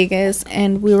Las Vegas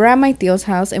and we were at my tío's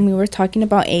house and we were talking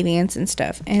about aliens and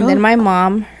stuff. And then my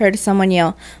mom heard someone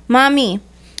yell, "Mommy!"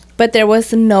 But there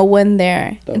was no one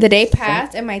there. The day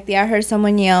passed and my tía heard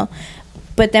someone yell.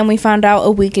 But then we found out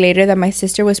a week later that my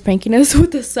sister was pranking us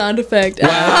with the sound effect.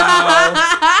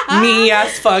 Me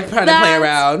as fuck trying to play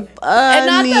around. And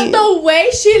not the way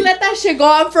she let that shit go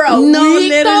on for a No, week.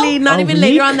 literally, though. not A even week?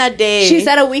 later on that day. She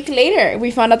said a week later we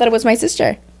found out that it was my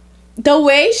sister. The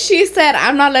way she said,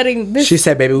 "I'm not letting this." She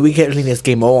said, baby, we can't leave this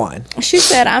game on. She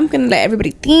said, "I'm gonna let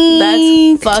everybody think."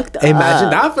 "That's fucked up." Imagine.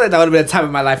 Now I feel like that would have been a time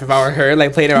in my life if I were her,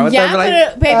 like, playing around with Yeah, them. Like,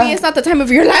 but baby, it's not the time of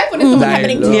your life when it's not I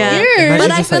happening know. to Yeah. you. Imagine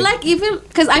But I just, feel like- like even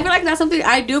because I feel like that's something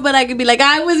I do, but I could be like,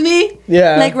 "I was me,"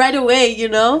 yeah. like right away, you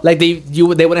know. Like, they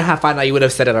wouldn't have found out. You would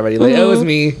have said it already. Like, it was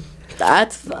me.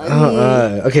 That's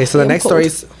funny. Okay, so the I'm next cold. story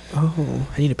is... Oh,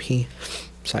 I need to pee.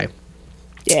 Sorry.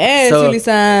 Yes, So-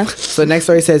 Lisa. So the next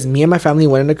story says, me and my family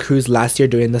went on a cruise last year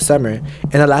during the summer.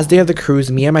 And the last day of the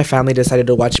cruise, me and my family decided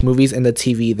to watch movies in the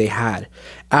TV they had.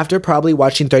 After probably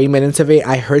watching 30 minutes of it,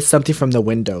 I heard something from the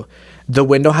window. The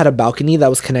window had a balcony that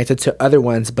was connected to other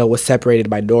ones but was separated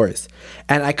by doors.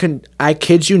 And I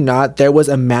kid you not, there was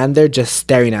a man there just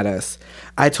staring at us.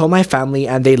 I told my family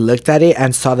and they looked at it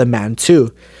and saw the man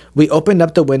too. We opened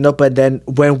up the window, but then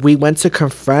when we went to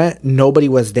confront, nobody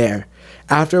was there.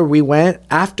 After we went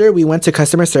to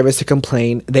customer service to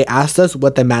complain, they asked us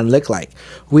what the man looked like.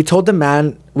 We told them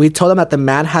that the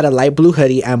man had a light blue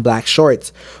hoodie and black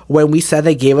shorts. When we said,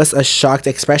 they gave us a shocked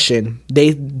expression.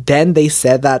 They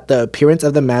said that the appearance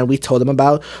of the man we told them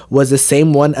about was the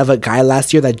same one of a guy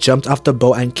last year that jumped off the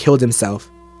boat and killed himself.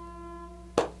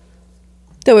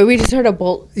 The way we just heard a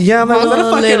bolt. Yeah, I'm like, was that a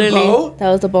Oh, fucking literally. boat? That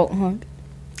was the bolt honk.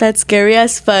 That's scary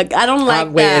as fuck. I don't like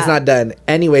Wait, that. it's not done.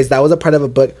 Anyways, that was a part of a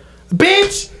book.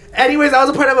 Bitch! Anyways, that was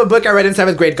a part of a book I read in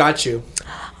 7th grade. Got you.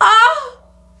 Ah!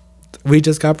 We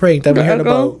just got pranked and we heard a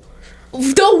boat.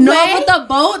 The No, way but the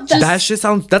boat. That shit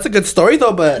sounds... That's a good story,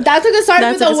 though, but... that's a good start.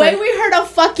 That's But a the good way start. we heard a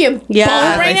fucking Yeah. bolt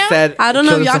As right now. I don't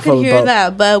know if y'all could can hear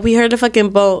that, but we heard a fucking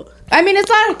boat. I mean, it's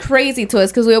not crazy to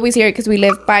us because we always hear it because we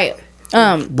live by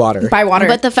Water. By water.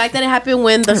 But the fact that it happened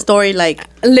when the story, like,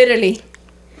 literally.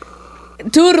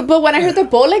 Dude, but when I heard the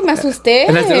boat, like, me asusté.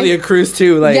 And that's literally a cruise,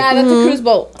 too. Like, Yeah, that's a cruise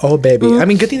boat. oh, baby. I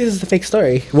mean, good thing this is a fake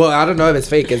story. Well, I don't know if it's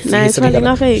fake. It's, Nah, he it's said he probably got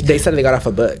not fake. They said they got off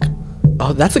a book.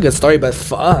 Oh, that's a good story, but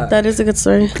fuck. that is a good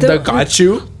story. They got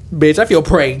you? Bitch, I feel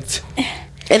pranked.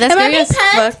 And that's Am I scary being as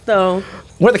pranked? fuck, though.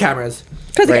 Where are the cameras?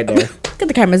 Right there. Look at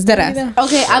the cameras, dead ass.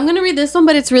 Okay, I'm gonna read this one,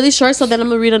 but it's really short, so then I'm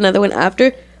gonna read another one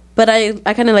after. But I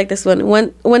kind of like this one.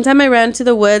 One time I ran to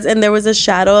the woods and there was a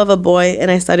shadow of a boy, and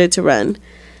I started to run.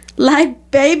 Like,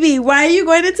 baby, why are you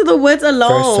going into the woods alone?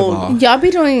 First of all. Y'all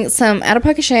be doing some out of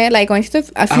pocket shit, like going to a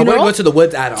I wouldn't funeral. go to the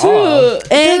woods at all. to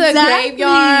the Exactly.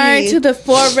 graveyard, to the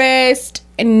forest.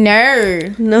 No.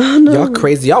 No. Y'all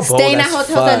crazy. Y'all bold Staying at as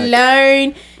hotels fuck.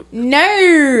 alone.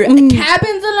 No.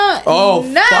 Cabins alone. Oh,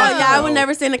 no. fuck Yeah, I would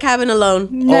never stay in a cabin alone.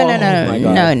 No, Oh no, my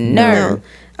no, God. no, no.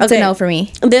 It's a Okay. no for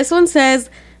me. This one says,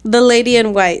 The Lady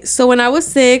in White. So when I was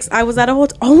 6, I was at a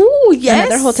hotel. Oh, yes.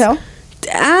 Another hotel?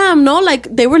 Damn, no,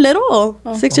 like they were little.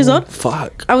 6 years old.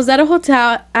 Fuck. I was at a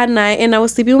hotel at night and I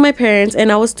was sleeping with my parents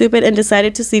and I was stupid and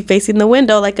decided to sleep facing the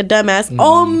window like a dumbass.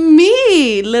 Oh,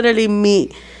 me. Literally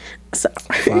me. So,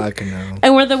 Fuck no.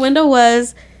 and where the window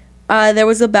was, there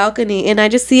was a balcony and I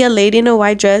just see a lady in a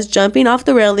white dress jumping off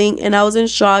the railing and I was in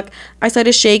shock. I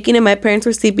started shaking and my parents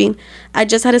were sleeping. I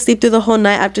just had to sleep through the whole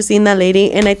night after seeing that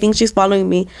lady and I think she's following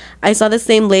me. I saw the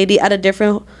same lady at a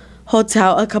different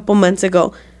hotel a couple months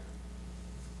ago.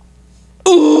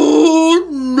 Oh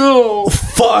no.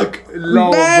 Fuck.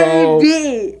 No,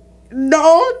 Baby.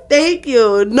 No, thank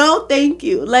you. No, thank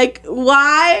you. Like,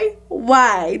 why?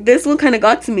 Why? This one kind of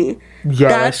got to me. Yeah,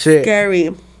 That's that shit. scary.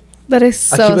 That is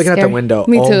so I keep looking scary. at the window.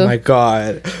 Me Oh too. my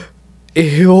god.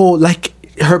 Ew, like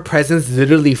her presence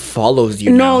literally follows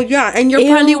you. No, now. yeah. And you're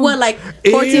Ew. probably what, like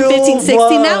 14, Ew, 15,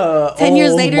 16 now? bruh. 10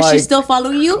 years Oh later, my she's still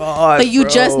following you? God, but you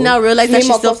bro. just now realize that Mi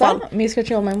she's still mocosa, following. me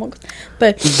escuché on my mocos.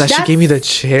 But That shit that's- gave me the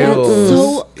chills.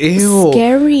 so Ew.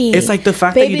 scary. It's like the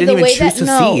fact that you didn't even choose to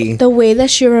see. The way that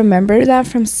she remembered that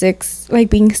from 6, like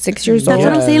being 6 years That's old.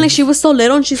 what I'm saying. Like, she was so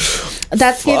little and she's...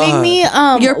 That's giving me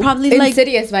You're probably, like-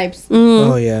 Insidious vibes.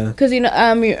 Oh yeah. Because you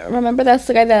remember that's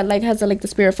the guy that like has like the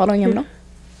spirit following him, no?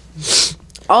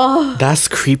 Oh. That's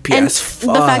creepy And as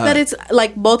fuck. the fact that it's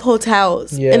like both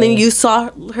hotels, Yeah. and then you saw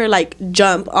her like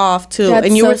jump off too, That's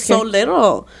and you so were so scary.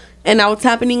 little, and now it's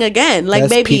happening again. Like,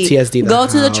 That's baby, PTSD, the go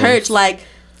to the house. church, like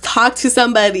talk to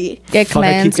somebody. Get Fuck,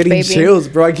 I keep cleansed, getting baby. chills,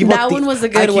 bro. I keep That on one was a I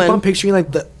good keep one. on picturing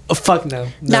like the fuck no.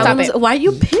 That Stop one was, it. why are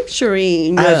you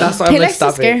picturing? That's why I'm He like likes to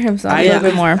stop scare it. himself I, a little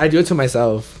bit more. I do it to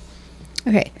myself.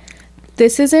 Okay,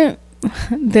 this isn't.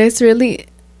 This really.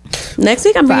 Next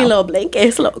week I'm bringing Wow. little blankets,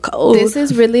 it's a little cold. This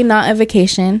is really not a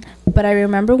vacation, but I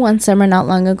remember one summer not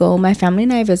long ago, my family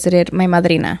and I visited my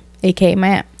madrina, aka my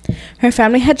aunt. Her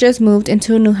family had just moved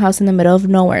into a new house in the middle of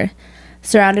nowhere,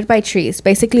 surrounded by trees,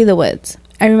 basically the woods.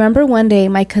 I remember one day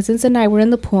my cousins and I were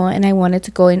in the pool and I wanted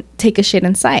to go and take a shit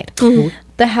inside.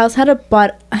 The house had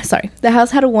the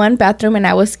house had one bathroom and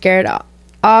I was scared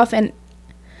off and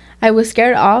I was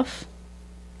scared off.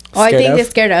 Oh, I Scared think of? it's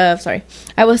scared of. Sorry,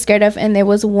 I was scared of, and there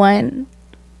was one.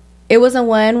 It was a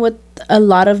one with a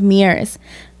lot of mirrors.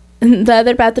 The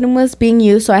other bathroom was being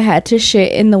used, so I had to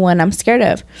shit in the one I'm scared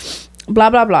of. Blah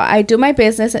blah blah. I do my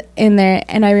business in there,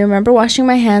 and I remember washing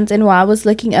my hands. And while I was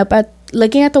looking at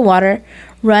the water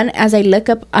run, as I look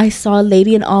up, I saw a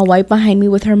lady in all white behind me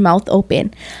with her mouth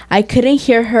open. I couldn't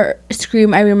hear her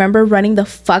scream. I remember running the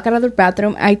fuck out of the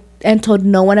bathroom. And told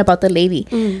no one about the lady.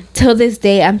 Till this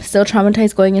day, I'm still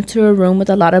traumatized going into a room with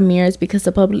a lot of mirrors because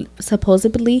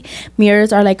supposedly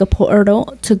mirrors are like a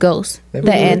portal to ghosts. Maybe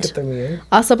The we look end. at the mirror.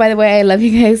 Also, by the way, I love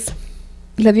you guys.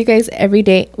 Love you guys every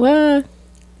day. Well,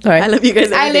 sorry. I love you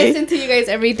guys every I day. listen to you guys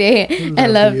every day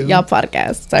and love you. y'all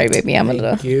podcast. Sorry, baby. I'm a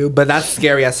little. Thank you, but that's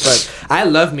scary as fuck. I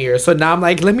love mirrors, so now I'm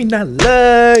like, let me not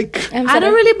look. I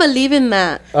don't really believe in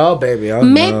that. Oh baby, oh,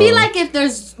 Maybe no. like if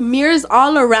there's mirrors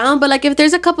all around, but like if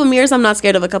there's a couple mirrors, I'm not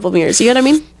scared of a couple mirrors. You know what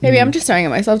I mean? Maybe I'm just staring at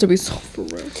myself to be so for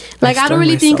real. Like I don't starting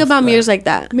really think myself about back. mirrors like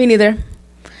that. Me neither.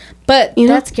 But You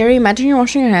know? that's scary. Imagine you're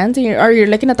washing your hands and you're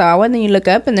looking at the agua and then you look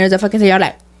up and there's a fucking señor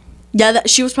like, Yeah,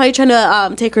 she was probably trying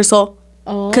to take her soul.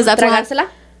 oh, 'Cause that's what tragársela.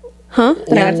 Huh?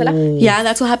 Tragársela. Yeah,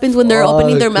 that's what happens when they're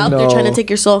opening their mouth. They're trying to no. take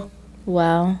your soul.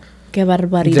 Wow. Qué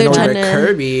barbaridad. Didn't trying order to-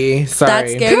 Kirby. Sorry.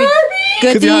 That's scary. Good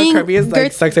Because you know how thing. Kirby is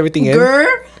like sucks everything in.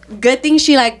 Good thing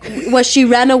she she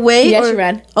ran away. Yeah, or- she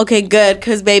ran. Okay, good,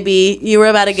 because baby, you were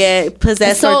about to get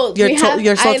possessed So or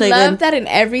your soul I taken. love that in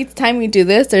every time we do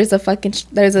this, there's a fucking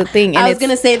there's a thing. And I was it's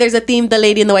gonna say there's a theme. The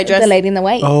lady in the white dress. the lady in the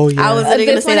white. Oh yeah. I was literally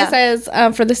gonna This say one it that.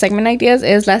 says for the segment ideas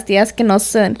is las tías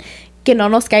que no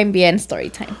nos caen bien story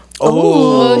time.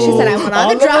 Oh, She said I want all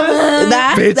the drama.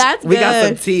 Bitch, That's we got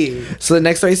some good. tea. So the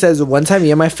next story says, one time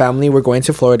me and my family were going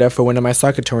to Florida for one of my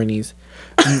soccer tourneys.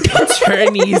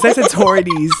 Tourneys. I said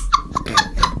tourneys.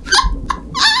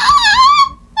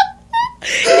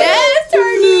 Yes,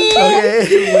 Tony.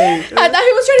 Okay, wait. I thought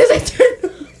he was trying to say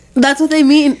turn. That's what they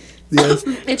mean. Yes.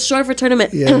 It's short for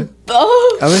tournament. Yeah.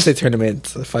 Oh. I'm gonna say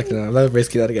tournaments. Fucking hell. I'm not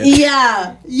risky that again.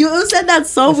 Yeah, you said that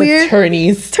so weird.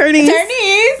 Tourneys. Turning.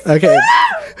 Turnies. Okay.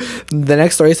 The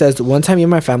next story says, one time me and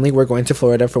my family were going to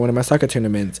Florida for one of my soccer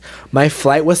tournaments. My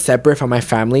flight was separate from my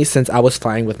family since I was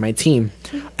flying with my team.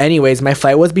 Anyways, my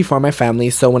flight was before my family,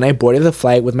 so when I boarded the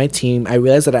flight with my team, I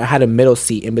realized that I had a middle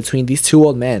seat in between these two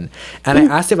old men. And I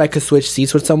asked if I could switch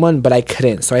seats with someone, but I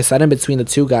couldn't. So I sat in between the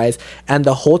two guys, and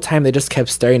the whole time they just kept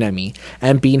staring at me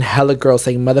and being hella girls,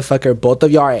 saying motherfucker motherfucker, both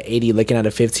of y'all are at 80 looking at a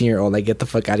 15-year-old. Like, get the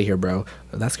fuck out of here, bro.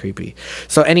 That's creepy.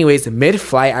 So anyways,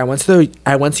 mid-flight, I went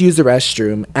to use the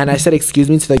restroom, and I said excuse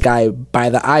me to the guy by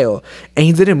the aisle, and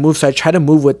he didn't move, so I tried to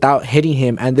move without hitting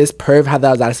him, and this perv had the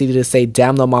audacity to say,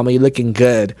 damn, little mama, you looking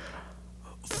good.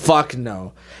 Fuck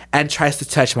no. And tries to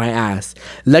touch my ass.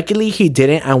 Luckily he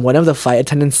didn't, and one of the flight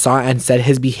attendants saw it and said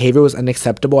his behavior was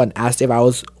unacceptable and asked if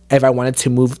I wanted to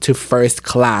move to first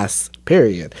class.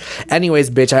 Period. Anyways,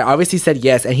 bitch, I obviously said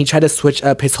yes, and he tried to switch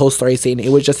up his whole story saying it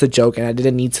was just a joke and I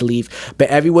didn't need to leave. But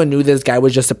everyone knew this guy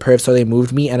was just a perv, so they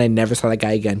moved me and I never saw that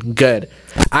guy again. Good.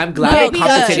 I'm glad they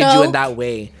compensated you in that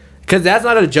way. Because that's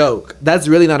not a joke. That's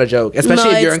really not a joke.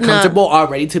 Especially if you're uncomfortable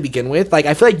already to begin with. Like,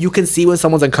 I feel like you can see when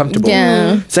someone's uncomfortable.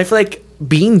 Yeah. So I feel like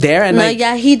being there and like...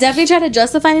 Yeah, he definitely tried to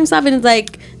justify himself, and it's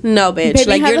like, no, bitch. Baby,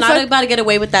 like, you're not about to get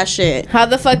away with that shit. How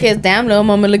the fuck is damn little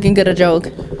mama looking good a joke?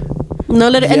 No,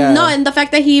 and the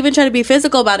fact that he even tried to be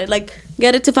physical about it. Like,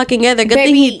 get it to fucking together. Good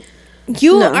thing he...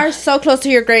 You are so close to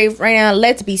your grave right now.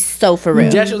 Let's be so for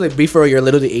real. Yeah, she was like, be for real, you're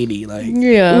literally 80. Like,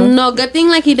 yeah. No, good thing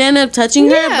like he didn't end up touching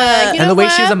her, but and the way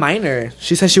she was a minor,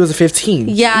 she said she was a 15.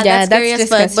 Yeah, that's scary as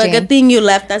fuck. But good thing you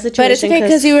left that situation. But it's okay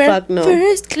because you were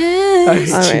first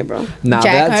class. All right, bro. Nah,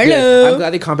 that's good. I'm glad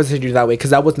they compensated you that way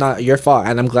because that was not your fault,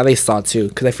 and I'm glad they saw too.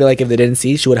 Because I feel like if they didn't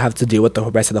see, she would have to deal with the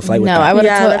rest of the flight. No, I would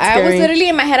have told. I was literally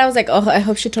in my head. I was like, oh, I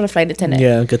hope she told a flight attendant.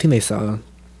 Yeah, good thing they saw.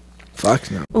 Fuck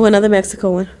no. Oh, another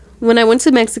Mexico one. When I went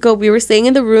to Mexico, we were staying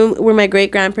in the room where my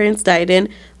great-grandparents died in.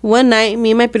 One night, me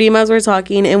and my primas were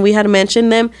talking, and we had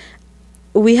mentioned them.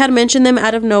 We had mentioned them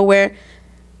out of nowhere.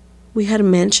 We had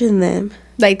mentioned them.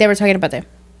 Like, they were talking about them.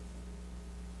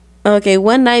 Okay,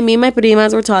 one night, me and my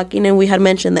primas were talking, and we had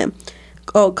mentioned them.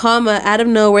 Oh, comma, out of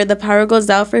nowhere, the power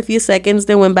goes out for a few seconds,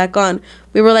 then went back on.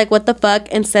 We were like, what the fuck,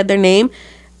 and said their name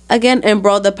again, and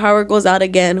bro, the power goes out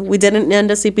again. We didn't end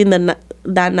up sleeping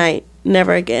that night.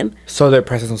 Never again. So their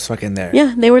presence was fucking there.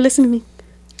 Yeah, they were listening.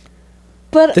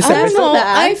 But I don't know.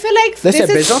 I feel like listen,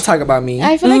 bitch, don't talk about me.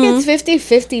 I feel like it's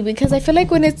 50-50 because I feel like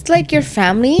when it's like your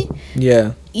family,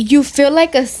 yeah, you feel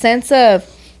like a sense of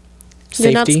safety.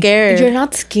 You're not scared. You're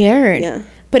not scared. Yeah.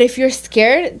 But if you're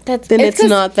scared, then it's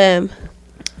not them.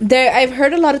 I've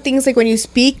heard a lot of things like when you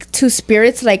speak to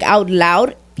spirits like out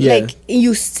loud, like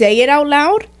you say it out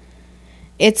loud,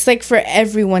 it's like for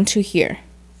everyone to hear.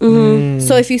 Mm-hmm.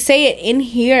 So if you say it in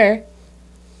here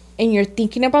and you're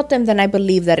thinking about them, then I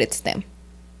believe that it's them.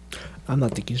 I'm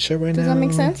not thinking shit right now. Does that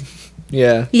make sense?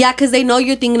 Yeah. Yeah, because they know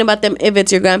you're thinking about them if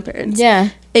it's your grandparents. Yeah.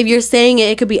 If you're saying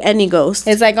it can be any ghost.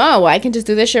 It's like, oh, well, I can just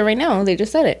do this shit right now. They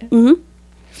just said it. Mm-hmm.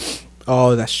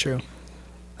 Oh, that's true.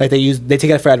 Like they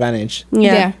take it for advantage.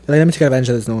 Yeah. Like, let me take advantage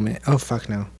of this moment. Oh, fuck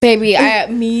no. Baby,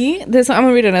 I'm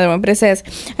gonna read another one, but it says,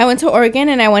 I went to Oregon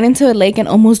and I went into a lake and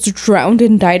almost drowned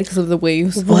and died because of the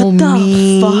waves. What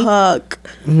the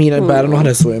fuck? Me, but I don't know how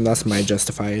to swim. That's my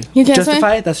justified. You can't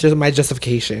justify? swim? That's just my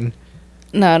justification.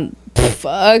 No,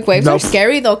 fuck. Waves are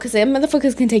scary though, because them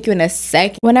motherfuckers can take you in a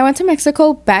second. When I went to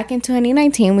Mexico back in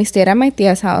 2019, we stayed at my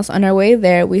tia's house. On our way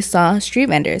there, we saw street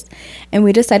vendors, and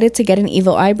we decided to get an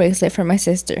evil eye bracelet for my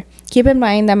sister. Keep in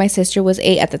mind that my sister was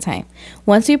 8 at the time.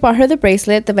 Once we bought her the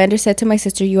bracelet, the vendor said to my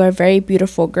sister, "You are a very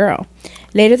beautiful girl."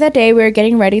 Later that day, we were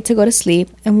getting ready to go to sleep,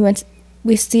 and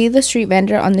we see the street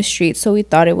vendor on the street, so we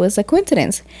thought it was a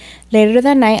coincidence. Later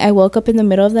that night, I woke up in the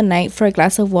middle of the night for a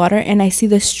glass of water, and I see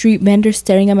the street vendor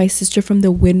staring at my sister from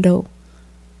the window.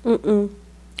 Mm-mm.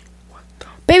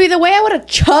 Baby, the way I would have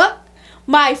chucked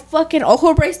my fucking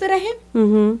ojo bracelet at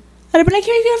him, I'd have been like,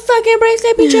 here's your fucking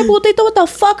bracelet, pinche putito, what the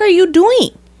fuck are you doing?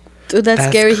 Dude, that's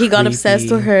scary. Creepy. He got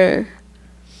obsessed with her.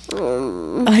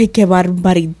 Ay, qué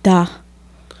barbaridad.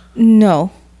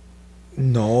 No.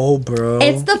 No, bro.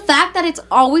 It's the fact that it's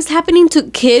always happening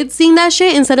to kids seeing that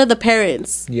shit instead of the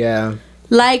parents. Yeah.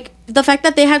 Like, the fact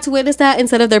that they had to witness that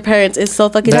instead of their parents is so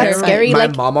fucking That's terrifying. scary. My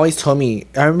Like, mom always told me.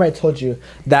 I remember I told you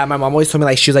that my mom always told me,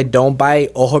 like, she was like, don't buy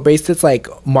ojo bracelets like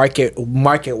market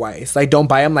wise. Like, don't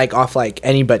buy them like off like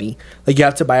anybody. Like, you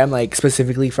have to buy them like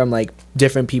specifically from like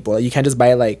different people. Like, you can't just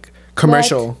buy it like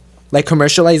commercial. What? Like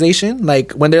commercialization,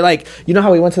 like when they're like, you know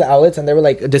how we went to the outlets and they were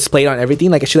like displayed on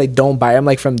everything. Like, she like, don't buy them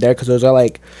like from there because those are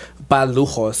like para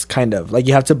lujos, kind of. Like,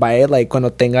 you have to buy it like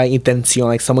cuando tenga intención,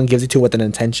 like someone gives it to you with an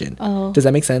intention. Oh. Does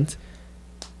that make sense?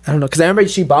 I don't know, because I remember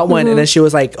she bought one and then she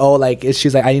was like, oh, like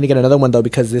she's like, I need to get another one though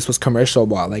because this was commercial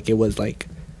bought. Like, it was like,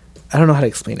 I don't know how to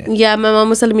explain it. Yeah, my mom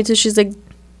was telling me too. She's like,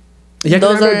 Yeah,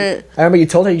 those I remember you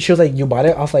told her, she was like, you bought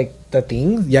it off like the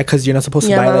thing. Yeah, because you're not supposed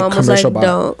to buy my like mom was commercial like,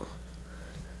 bought. don't.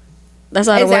 That's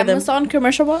how I is wear them. Amazon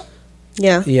commercial bot?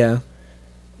 Yeah. Yeah.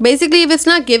 Basically, if it's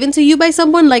not given to you by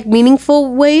someone, like,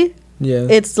 meaningful way, Yeah.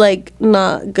 it's like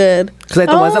not good. Because like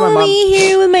the ones that my mom,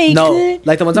 here with my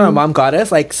like the ones that my mom got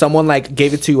us, like someone like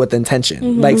gave it to you with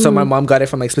intention. Like so, my mom got it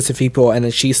from like specific people, and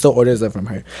then she still orders it from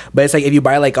her. But it's like if you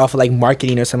buy like off of like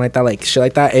marketing or something like that, like shit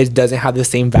like that, it doesn't have the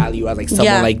same value as like someone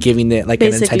Yeah. like giving it like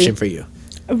Basically. an intention for you.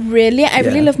 Really, I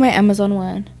really Yeah. love my Amazon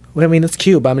one Well, I mean, it's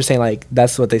cute, but I'm just saying like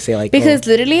that's what they say. Like because oh.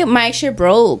 literally my shit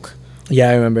broke. Yeah,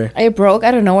 I remember. It broke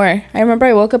out of nowhere. I remember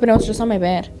I woke up and it was just on my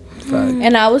bed, Fuck.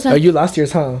 and I was Oh, like, you lost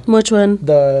yours, huh? Which one?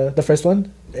 The first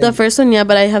one. The first one, yeah,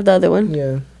 but I have the other one.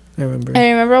 Yeah, I remember. I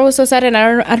remember I was so sad, and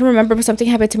I don't remember, but something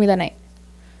happened to me that night.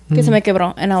 Que se me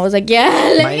quebró, and I was like, yeah,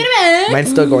 let me get it back. Mine's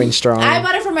still going strong. I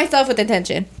bought it for myself with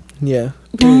intention. Yeah.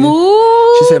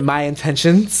 Moo. She said my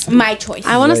intentions. My choice.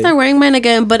 I want to Right. start wearing mine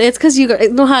again, but it's because you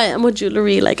know how I am with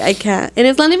jewelry. Like, I can't. And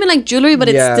it's not even like jewelry, but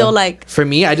it's Yeah. still like. For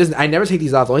me, I never take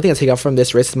these off. The only thing I take off from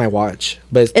this wrist is my watch.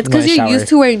 But It's because you're used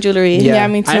to wearing jewelry. Yeah,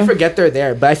 me too. I forget they're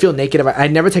there, but I feel naked if I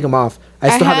never take them off. I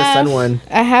still have the sun one.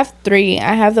 I have 3.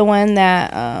 I have the one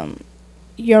that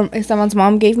someone's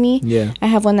mom gave me. Yeah. I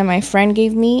have one that my friend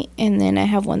gave me, and then I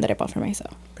have one that I bought for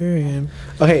myself. Period.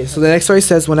 Okay, so the next story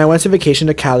says when I went to vacation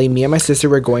to Cali, me and my sister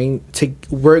were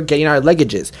getting our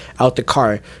luggages out the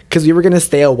car because we were gonna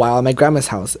stay a while at my grandma's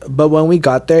house. But when we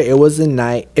got there, it was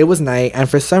night, and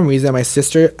for some reason, my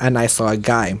sister and I saw a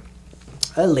guy,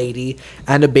 a lady,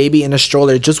 and a baby in a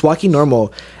stroller just walking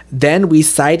normal. Then we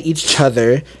side each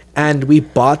other, and we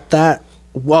bought that.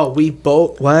 Whoa, we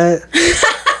both what?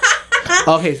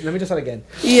 Okay, so let me just start again.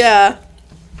 Yeah.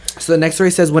 So the next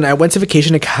story says, when I went to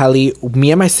vacation to Cali,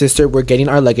 me and my sister were getting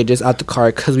our luggages out the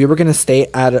car because we were going to stay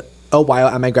at a while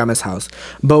at my grandma's house.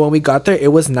 But when we got there,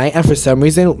 it was night, and for some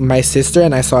reason, my sister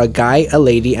and I saw a guy, a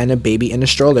lady, and a baby in a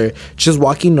stroller just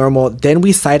walking normal. Then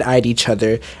we side-eyed each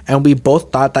other, and we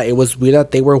both thought that it was weird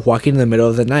that they were walking in the middle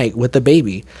of the night with the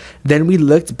baby. Then we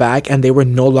looked back, and they were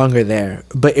no longer there.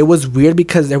 But it was weird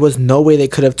because there was no way they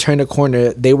could have turned a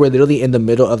corner. They were literally in the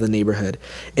middle of the neighborhood,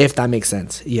 if that makes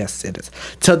sense. Yes, it is.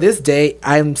 Till this day,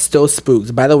 I'm still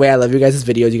spooked. By the way, I love you guys'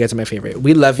 videos. You guys are my favorite.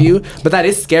 We love you, but that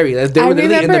is scary. They were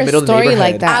literally in the middle of the story neighborhood.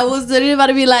 like that. I was literally about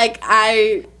to be like,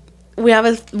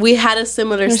 we had a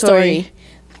similar Your story.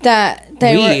 That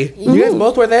they You guys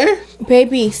both were there?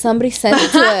 baby, somebody sent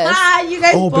it to us. You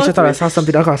guys Oh, bitch, I both thought I were- saw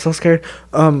something. I got so scared.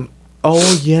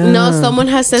 Oh, yeah. No, someone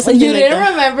has said something You like didn't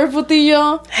that. remember,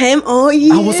 Putillo? Him? Oh,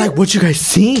 yeah. I was like, what you guys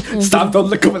see? Stop, don't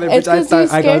look over there, It's bitch. I 'cause you thought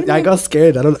scared I me. got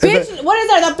scared. I don't know. Bitch, what is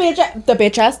that? The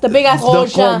bitch ass, the big ass The olla.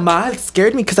 comal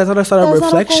scared me because I thought I saw a That's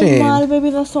not a reflection. comal, baby.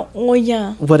 That's an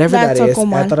olla. Whatever That's that a is. I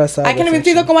comal. thought I saw a I can't even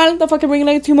see the reflection. comal. The fucking ring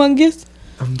like humongous.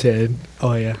 I'm dead.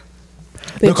 Oh, yeah.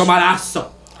 The Bitch. comalazo.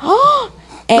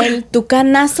 El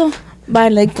tucanazo.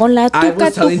 Baile con la I tuca,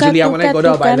 was telling tuca, Julie I want to tuca, go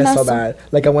to a baile so tucanazo. bad.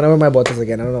 Like, I want to wear my botas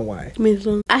again. I don't know why.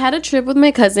 I had a trip with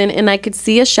my cousin, and I could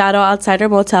see a shadow outside our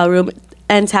motel room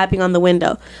and tapping on the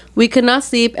window. We could not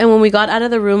sleep, and when we got out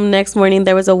of the room next morning,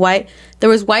 there was white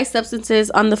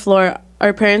substances on the floor.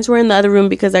 Our parents were in the other room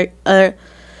because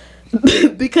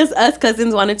because us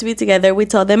cousins wanted to be together. We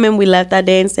told them, and we left that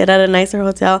day and stayed at a nicer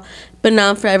hotel. But now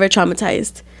I'm forever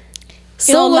traumatized.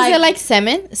 So was it like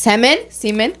semen? Semen?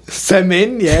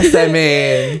 Semen? Yeah,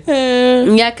 semen.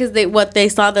 Yeah, because they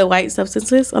saw the white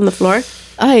substances on the floor.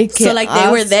 Ay, So, like,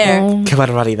 they were there. Qué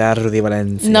barbaridad, Rudy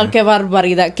Valencia. No, qué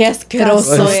barbaridad. Qué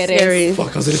asqueroso So eres. scary.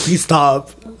 Fuck, I was gonna please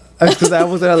stop. Because I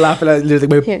was gonna laugh and I literally,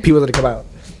 my Here. pee was gonna come out.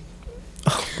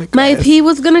 Oh my God. My pee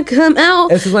was gonna come out.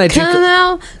 This is when I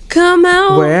drink Come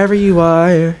out. Wherever you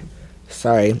are.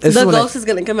 Sorry. This The is when ghost is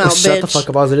gonna come out, Shut bitch. the fuck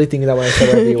up. I was literally thinking that when I said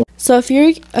wherever you are. So a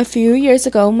few years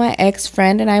ago, my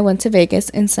ex-friend and I went to Vegas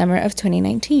in summer of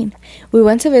 2019. We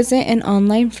went to visit an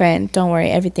online friend. Don't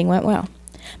worry, everything went well.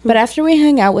 But after we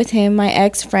hung out with him, my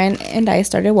ex-friend and I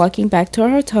started walking back to our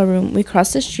hotel room. We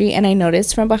crossed the street and I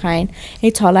noticed from behind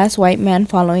a tall-ass white man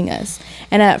following us.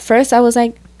 And at first I was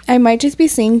like, I might just be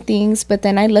seeing things, but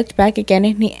then I looked back again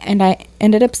and I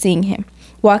ended up seeing him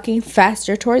walking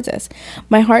faster towards us.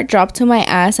 My heart dropped to my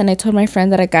ass and I told my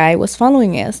friend that a guy was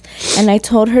following us, and I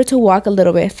told her to walk a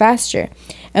little bit faster.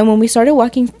 And when we started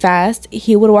walking fast,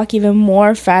 he would walk even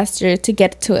more faster to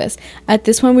get to us. At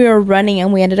this point, we were running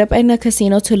and we ended up in a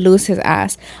casino to lose his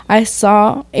ass. I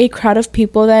saw a crowd of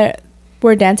people that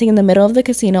were dancing in the middle of the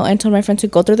casino and told my friend to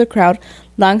go through the crowd.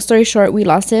 Long story short, we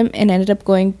lost him and ended up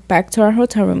going back to our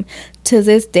hotel room. To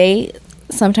this day,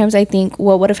 sometimes I think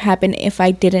what would have happened if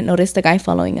I didn't notice the guy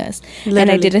following us and I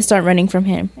Literally. didn't start running from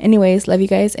him. Anyways, love you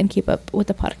guys and keep up with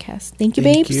the podcast. Thank you,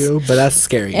 Thank babes. you. But that's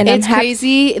scary. And I'm It's happy.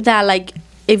 crazy that, like,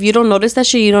 if you don't notice that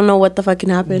shit, you don't know what the fucking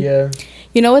happened. Yeah.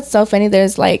 You know what's so funny?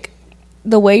 There's like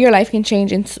the way your life can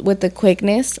change with the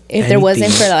quickness if there wasn't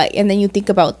Anything. for like, and then you think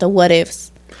about the what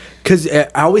ifs. Because I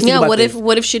always think Yeah, about what this.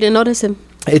 if she didn't notice him?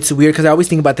 It's weird because I always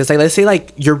think about this. Like, let's say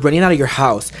like you're running out of your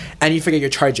house and you forget your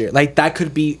charger. Like that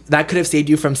could have saved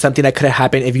you from something that could have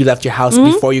happened if you left your house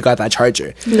before you got that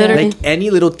charger. Literally. Like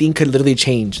any little thing could literally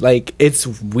change. Like it's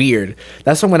weird.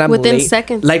 That's when I'm Within late.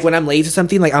 seconds. Like when I'm late to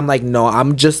something, like I'm like no,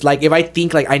 I'm just like if I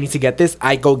think like I need to get this,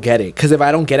 I go get it. Because if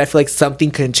I don't get it, I feel like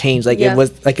something can change. Like Yeah. it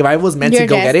was like if I was meant Your to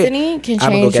go get destiny it, can I'm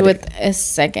gonna go change get with it. a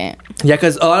second. Yeah,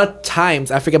 because a lot of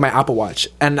times I forget my Apple Watch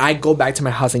and I go back to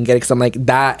my house and get it because I'm like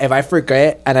that. If I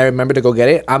forget and I remember to go get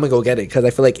it, I'm gonna go get it because I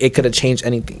feel like it could have changed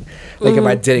anything. Like if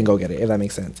I didn't go get it, if that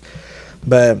makes sense.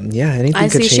 But yeah, anything I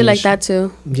could see change. shit like that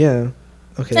too. Yeah.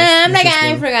 Okay. I'm like, just I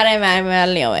one. forgot it. Me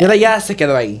valió, You're like, yeah, se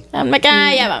quedó ahí. I'm like, ya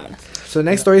vámonos. So the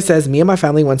next story says, me and my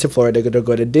family went to Florida to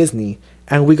go to Disney,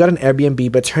 and we got an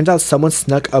Airbnb, but turns out someone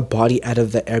snuck a body out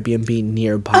of the Airbnb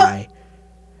nearby.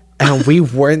 And we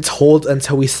weren't told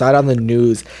until we saw it on the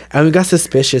news. And we got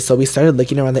suspicious, so we started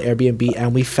looking around the Airbnb,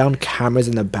 and we found cameras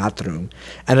in the bathroom.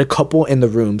 And a couple in the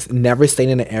rooms, never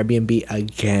staying in an Airbnb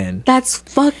again. That's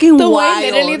fucking The wild. way,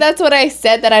 literally, that's what I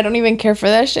said, that I don't even care for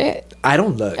that shit. I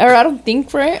don't look. Or I don't think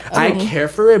for it. I care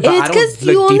for it, but It's I don't because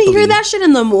look you only deeply. hear that shit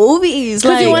in the movies.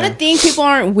 Because Like, you want to think people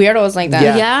aren't weirdos like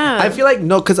that. Yeah. I feel like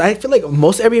no, because I feel like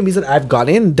most Airbnbs that I've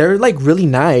gotten, they're like really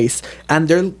nice and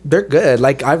they're good.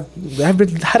 Like I've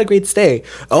had a great stay.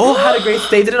 Oh, had a great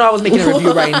stay. Didn't know I was making a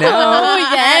review right Oh, now.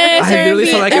 yes. I literally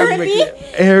feel like I'm making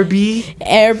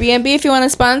Airbnb, if you want to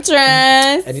sponsor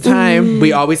us. anytime.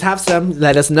 We always have some.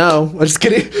 Let us know. I'm just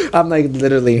kidding. I'm like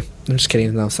literally. I'm just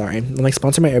kidding. No, sorry. I'm like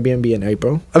sponsor my Airbnb in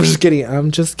April. I'm just kidding.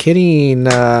 I'm just kidding.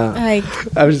 Ay,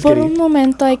 I'm just por kidding. un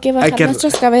momento hay que bajar que-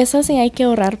 nuestras cabezas y hay que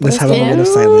orar por Let's have a esto. moment of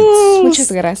silence.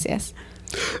 Muchas gracias.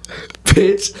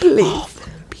 Bitch. Oh,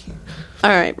 All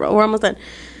right, bro. We're almost done.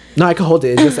 no, I can hold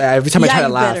it. It's just every time I Yeah, try to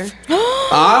you laugh. better.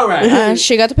 All right.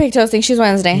 She got the pigtails. Think she's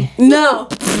Wednesday. No.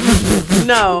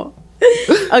 No.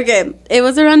 Okay. It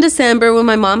was around December when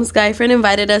my mom's guy friend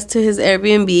invited us to his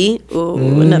Airbnb.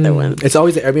 Ooh, another one. It's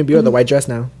always the Airbnb or the white dress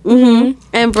now.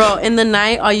 And bro, in the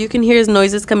night, all you can hear is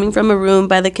noises coming from a room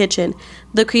by the kitchen.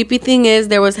 The creepy thing is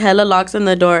there was hella locks on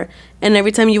the door, and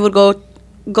every time you would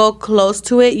go close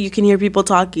to it, you can hear people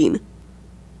talking.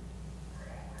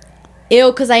 Ew,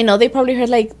 because I know they probably heard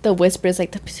like the whispers,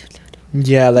 like the.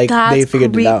 Yeah, like That's they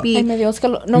figured it out. creepy. Ay, me dio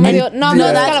no me dio. No, me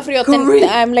dio that's escalofrío.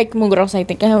 I'm like mugrosa, I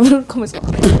think. ¿Cómo se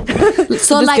llama?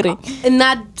 So Just like kidding. in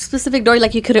that specific door,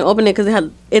 like you couldn't open it because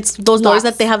it's those doors Locks.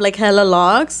 that they have like hella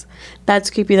locks. That's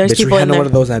creepy. There's Bitch, we people had in one there.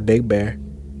 of those at Big Bear.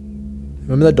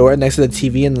 Remember the door next to the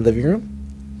TV in the living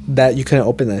room? That you couldn't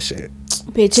open that shit.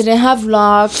 Bitch, it didn't have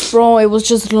locks, bro. It was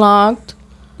just locked.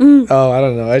 Oh, I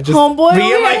don't know. I just Homeboy, we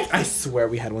we like had- I swear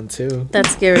we had one too. That's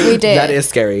scary. We did. That is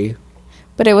scary.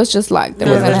 But it was just locked. It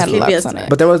Yeah, wasn't that's had creepy locks as on it.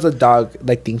 But there was a dog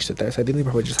like thing shit there, so I think they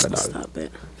probably just had a dog. Stop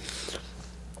it.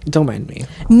 Don't mind me.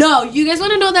 No, you guys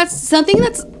want to know that's something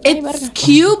that's it's verga.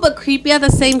 cute but creepy at the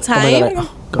same Oh time. my god.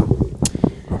 Go.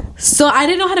 So I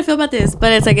didn't know how to feel about this,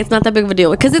 but it's like it's not that big of a deal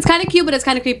because it's kind of cute, but it's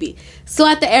kind of creepy. So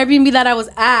at the Airbnb that I was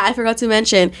at, I forgot to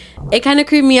mention, it kind of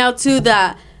creeped me out too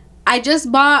that I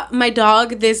just bought my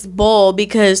dog this bowl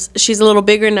because she's a little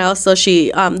bigger now. So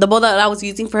she, the bowl that I was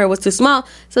using for her was too small.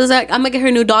 So I was like, I'm gonna get her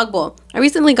a new dog bowl. I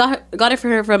recently got it for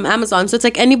her from Amazon. So it's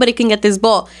like anybody can get this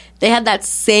bowl. They had that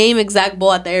same exact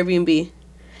bowl at the Airbnb.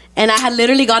 And I had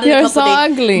literally gotten it a You're couple so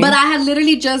days. ugly. But I had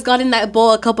literally just gotten that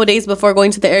bowl a couple days before going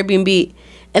to the Airbnb.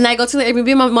 And I go to the Airbnb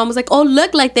and my mom was like, oh,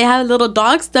 look, like they have little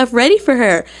dog stuff ready for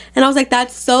her. And I was like,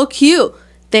 that's so cute.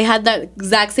 They had that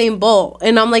exact same bowl.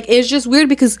 And I'm like, it's just weird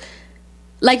because,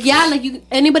 like, yeah, like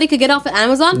anybody could get off of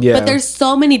Amazon. Yeah. But there's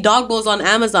so many dog bowls on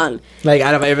Amazon. Like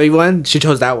out of everyone, she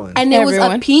chose that one. And it was a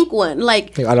Everyone. pink one.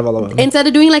 Like, Like, out of all of them. instead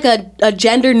of doing like a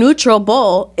gender neutral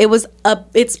bowl,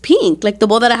 it's pink. Like the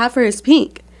bowl that I have for her is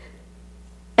pink.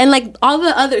 And like all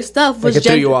the other stuff was Like it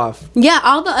threw you off. Yeah,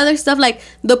 all the other stuff like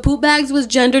the poop bags was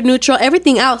gender neutral.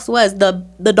 Everything else was the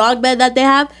dog bed that they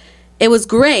have. It was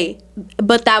gray,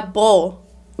 but that bowl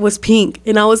was pink,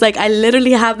 and I was like, I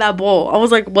literally have that bowl. I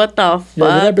was like, what the fuck?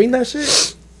 Yeah, did I bring that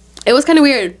shit? It was kind of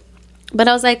weird, but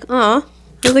I was like, oh,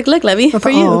 I was like, look, Levy, for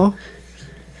you. Aw.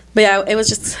 But yeah, it was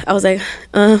just, I was like,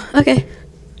 okay.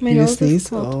 My You nose is sneeze?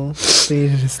 cold. Oh,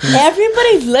 please just sneeze.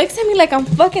 Everybody looks at me like I'm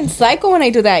fucking psycho when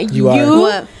I do that. You are.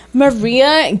 What?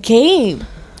 Maria, Gabe.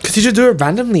 Because you just do it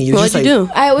randomly. You What'd just you like,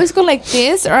 do? I always go like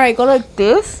this or I go like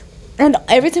this. And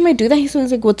every time I do that, he's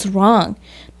always like, what's wrong?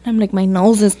 And I'm like, my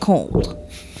nose is cold.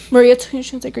 Maria,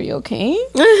 she was like, are you okay?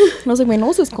 And I was like, my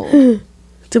nose is cold.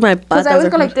 To my Because I always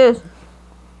go like this.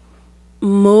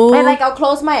 Move. And like I'll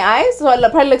close my eyes, so it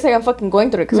probably looks like I'm fucking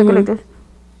going through it. Because I go like this.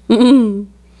 Mm-mm.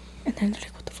 And then they're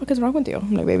like, what the fuck is wrong with you?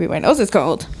 I'm like, baby, my nose is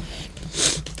cold.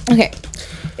 Okay.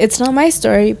 It's not my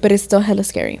story, but it's still hella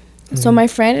scary. So my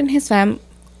friend and his fam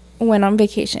went on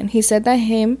vacation. He said that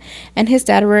him and his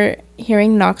dad were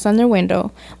hearing knocks on their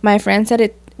window. My friend said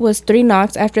it was 3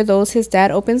 knocks. After those, his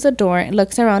dad opens the door,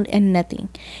 looks around, and nothing.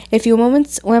 A few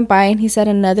moments went by, and he said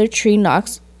another 3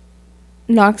 knocks.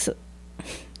 His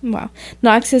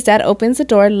dad opens the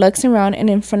door, looks around, and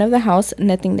in front of the house,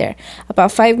 nothing there.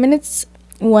 About 5 minutes,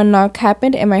 one knock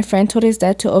happened, and my friend told his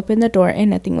dad to open the door, and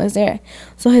nothing was there.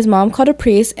 So his mom called a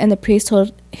priest, and the priest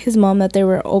told his mom that they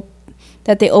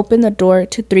opened the door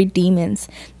to 3 demons.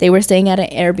 They were staying at an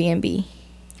Airbnb.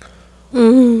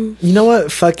 You know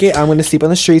what? Fuck it. I'm gonna sleep on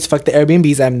the streets. Fuck the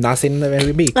Airbnbs. I'm not staying in the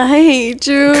Airbnb. I hate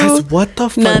you. Cause what the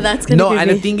fuck? Nah, that's gonna no. be And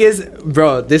the me. thing is,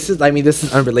 bro, this is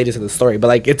unrelated to the story, but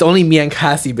like it's only me and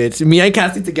Cassie, bitch. Me and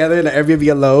Cassie together in the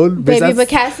Airbnb alone, bitch, Baby, that's- but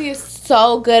Cassie is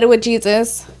so good with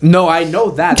Jesus. No, I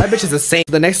know that. That bitch is a saint.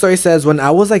 The next story says, when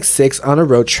I was like 6 on a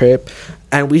road trip,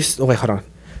 and wait, hold on.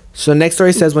 So the next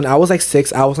story says, when I was like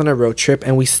 6, I was on a road trip,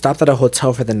 and we stopped at a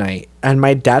hotel for the night, and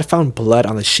my dad found blood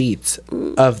on the sheets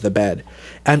of the bed,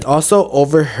 and also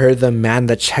overheard the man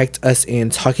that checked us in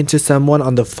talking to someone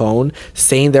on the phone,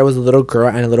 saying there was a little girl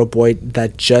and a little boy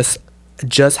that just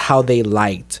how they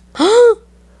liked.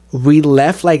 We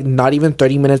left like not even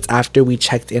 30 minutes after we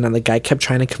checked in, and the guy kept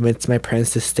trying to convince my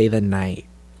parents to stay the night.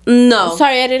 No.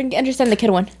 Sorry, I didn't understand the kid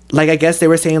one. Like, I guess they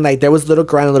were saying like there was a little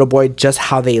girl and a little boy just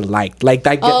how they liked, like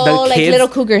that. Oh, the like kids, little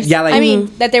cougars. Yeah, like I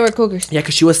mean that they were cougars. yeah,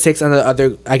 because she was 6 and the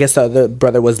other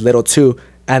brother was little too,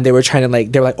 and they were trying to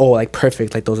like, they were like, oh, like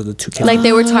perfect, like those are the 2 kids. Like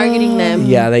they were targeting them.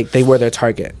 Yeah, like they were their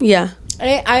target. Yeah.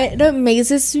 It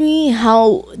amazes me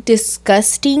how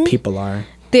disgusting People are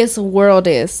this world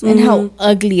is and how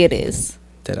ugly it is.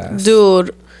 dead ass.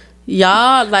 Dude.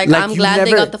 Yeah, like I'm you glad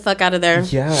they never- got the fuck out of there.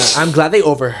 Yeah, I'm glad they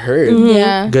overheard.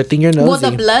 Yeah. Good thing you're nosy. Well,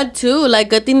 the blood too. Like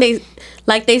good thing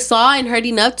they saw and heard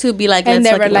enough to be like, And let's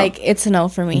they were fucking like, go. it's a no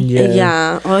for me.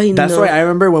 Yeah. Oh, That's no. why I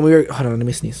remember when we were. Hold on, let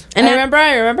me sneeze. And I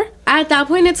remember. at that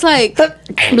point, it's like,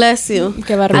 bless you.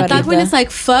 Qué At that barbaridad. point, it's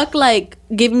like, fuck, like,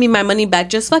 give me my money back.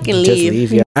 Just fucking leave. Just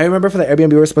leave. Yeah. I remember for the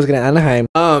Airbnb we were supposed to get in Anaheim.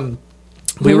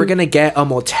 We were gonna get a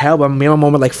motel, but me and my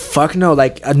mom were like, "Fuck no!"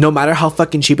 Like, no matter how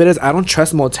fucking cheap it is, I don't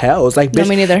trust motels. Like, No, bitch,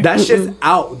 me neither. That shit's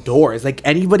outdoors. Like,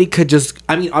 anybody could just.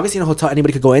 I mean, obviously in a hotel,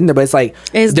 anybody could go in there, but it's like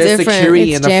It's there's different.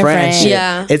 security It's in the front. And different. shit.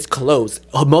 Yeah. It's closed.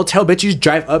 A motel, bitch, you just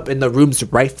drive up and the room's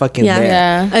right fucking Yeah. there.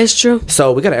 Yeah. It's true.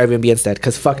 So we got an Airbnb instead,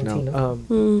 cause fuck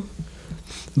no.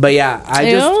 But yeah, I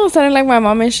You just. know, sounding like my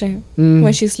mom and shit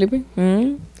when she's sleeping.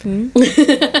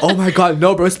 Oh my god,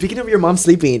 no, bro. Speaking of your mom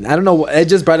sleeping, I don't know. It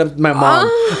just brought up my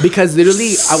mom because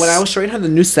literally, when I was showing her the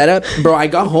new setup, bro, I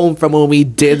got home from when we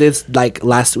did this like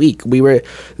last week. We were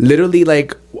literally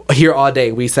like here all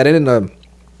day. We set it in a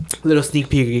little sneak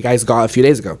peek you guys got a few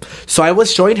days ago. So I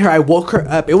was showing her. I woke her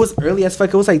up. It was early as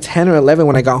fuck. It was like 10 or 11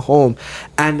 when I got home,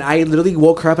 and I literally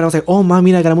woke her up and I was like, "Oh,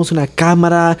 mami, agarramos una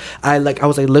cámara." I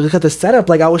was like, "Look at the setup."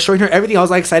 Like I was showing her everything. I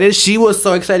was like excited. She was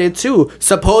so excited too.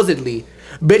 Supposedly.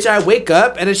 Bitch, I wake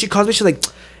up and then she calls me. She's like,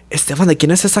 "Estefan, ¿de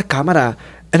quién es esa cámara?"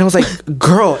 And I was like,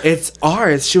 "Girl, it's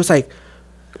ours." She was like,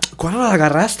 "¿Cuándo la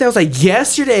agarraste?" I was like,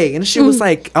 "Yesterday." And she was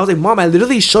like, I was like, "Mom, I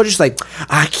literally showed you." She's like,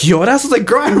 "¿A qué horas?" I was like,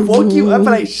 "Girl, I woke you up and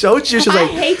I showed you." She was I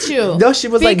like, hate you. No, she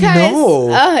was like, Because, "No."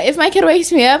 if my kid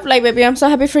wakes me up, like, baby, I'm so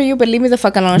happy for you, but leave me the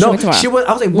fuck alone. Show No, me tomorrow. she was.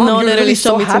 I was like, "Mom, No, you're literally literally show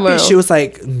so me happy." tomorrow. She was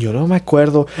like, "Yo no me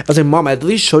acuerdo." I was like, "Mom, I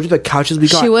literally showed you the couches we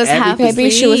got." She was half everything." Baby,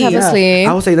 she was half Yeah. asleep.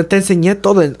 I was like, "Te enseñé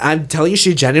todo." And I'm telling you,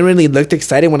 she genuinely looked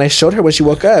excited when I showed her when she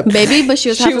woke up. Baby, but she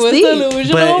was half asleep.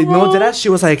 But no, that she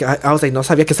was like, I was like, no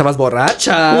sabía que estabas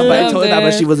borracha. But I told her that,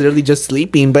 but she was literally just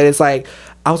sleeping. But it's like,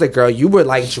 I was like, girl, you were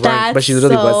like drunk, That's but she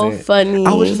literally so wasn't. funny.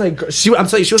 I was just like, I'm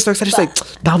telling you, she was so excited. She's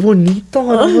like, "Da bonito."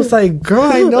 And I was like, girl,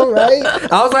 I know, right?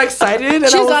 I was like excited. And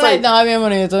She's I was all like, like, no, bien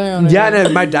bonito, bien bonito. yeah, and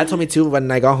then my dad told me too when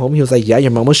I got home. He was like, "Yeah,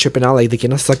 your mom was tripping out. Like, ¿de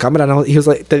quién es esa cámara?" And he was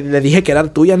like, le dije que era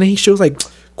tuya. And she was like,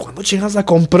 "¿Cuándo chingas la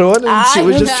compró?" And she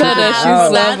was just tripping She's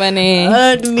out. so funny.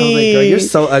 I was like, "Girl, you're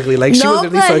so ugly." Like, she was No,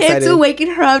 literally but so him excited. to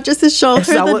waking her up just to show her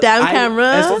the damn camera.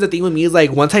 That's the thing with me is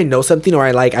like once I know something or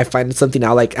I find something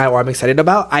out or I'm excited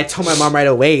about, I tell my mom right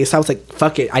away. So I was like,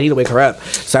 "Fuck it, I need to wake her up."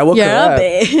 So I woke You're her a up.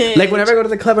 bitch. Like whenever I go to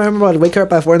the club, I remember I'd wake her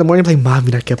up at 4 a.m. Like, "Mom,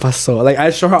 mira qué pasó." Like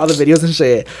I show her all the videos and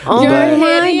shit. Oh You're my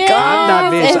hideous. God. I'm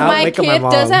that bitch. If I'll my wake up my kid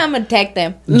mom. does that, I'm gonna tag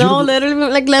them. No, literally,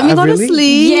 like, let me go really? to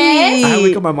sleep. Yes. I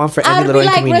wake up my mom for any I'd little be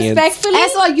like, inconvenience. respectfully.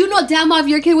 That's why you know damn well if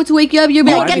your kid were to wake you up, you'd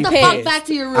be Oh, like, I'd get the be fuck pissed. back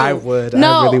to your room. I would.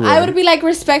 No, I really would. I would be like,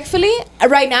 respectfully.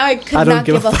 Right now, I could I don't not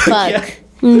give a fuck. Yeah.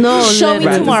 No, Show me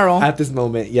Right, tomorrow. At this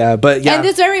moment, yeah. But yeah. At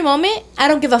this very moment, I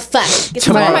don't give a fuck. Get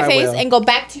some Tomorrow out of my I face will. and go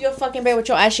back to your fucking bed with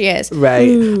your ashy ass. Right.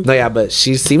 No, yeah, but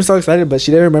she seemed so excited, but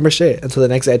she didn't remember shit until the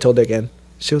next day I told her again.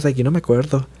 She was like, me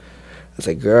acuerdo. I was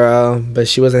like, girl, but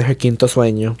she was in her quinto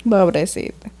sueño.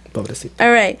 Pobrecita.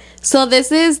 All right. So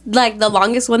this is like the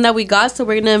longest one that we got. So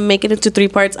we're going to make it into 3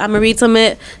 parts. I'm going to read some of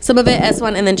it,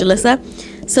 S1, and then Jalissa.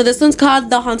 So this one's called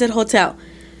The Haunted Hotel.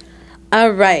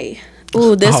 All right.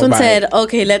 Ooh, this one said,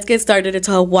 okay, let's get started. It's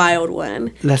a wild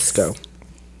one. Let's go.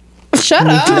 Shut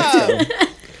up.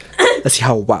 Let's see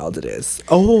how wild it is.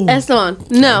 Oh.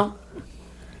 S1. No.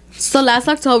 So last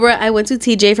October, I went to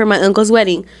TJ for my uncle's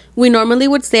wedding. We normally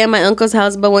would stay at my uncle's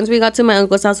house, but once we got to my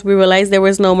uncle's house, we realized there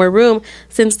was no more room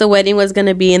since the wedding was going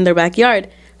to be in their backyard.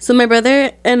 So my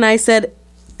brother and I said,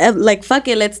 like, fuck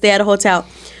it, let's stay at a hotel.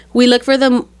 We looked for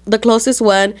the closest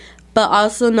one, but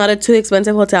also not a too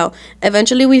expensive hotel.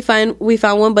 Eventually, we found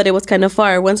one, but it was kind of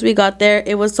far. Once we got there,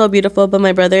 it was so beautiful, but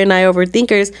my brother and I are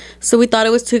overthinkers, so we thought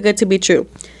it was too good to be true.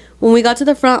 When we got to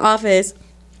the front office,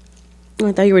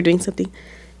 I thought you were doing something.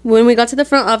 When we got to the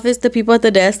front office, the people at the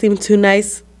desk seemed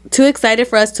too excited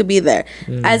for us to be there,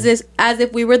 as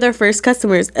if we were their first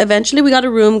customers. Eventually, we got a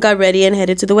room, got ready, and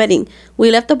headed to the wedding. We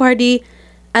left the party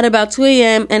at about 2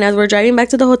 a.m., and as we're driving back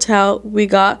to the hotel, we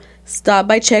got stopped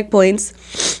by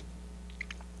checkpoints.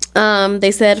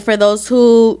 They said for those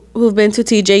who've been to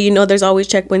TJ, there's always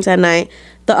checkpoints at night.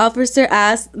 The officer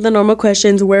asked the normal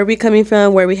questions: where are we coming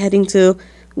from? Where are we heading to?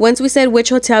 Once we said which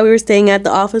hotel we were staying at, the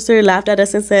officer laughed at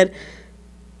us and said,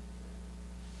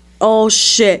 oh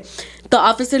shit. The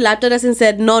officer laughed at us and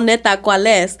said, no, neta, ¿cuál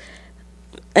es?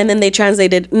 And then they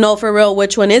translated, no, for real,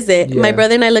 which one is it? Yeah. My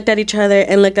brother and I looked at each other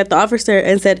and looked at the officer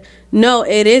and said, no,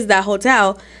 it is that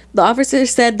hotel. The officer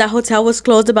said that hotel was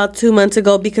closed about 2 months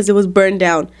ago because it was burned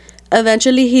down.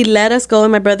 Eventually, he let us go,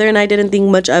 and my brother and I didn't think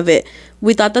much of it.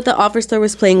 We thought that the officer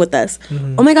was playing with us.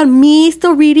 Mm-hmm. Oh my God, me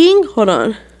still reading? Hold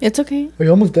on. It's okay. Are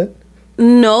you almost done?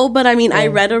 No, but I mean, I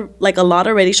read a lot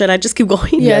already. Should I just keep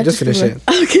going? Yeah, just finish it.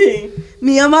 Okay.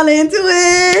 Me, I'm all into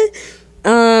it.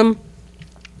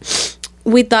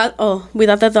 We thought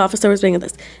that the officer was playing with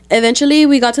us. Eventually,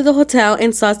 we got to the hotel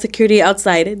and saw security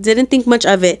outside. Didn't think much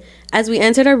of it. As we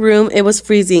entered our room, it was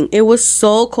freezing. It was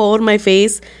so cold. My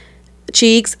face and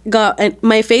cheeks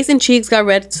got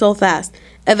red so fast.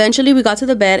 Eventually, we got to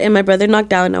the bed, and my brother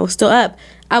knocked out, and I was still up.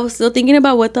 I was still thinking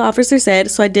about what the officer said,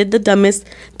 so I did the most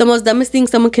dumbest thing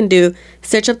someone can do: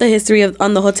 search up the history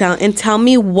on the hotel and tell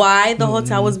me why the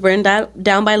hotel was burned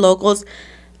down by locals,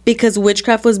 because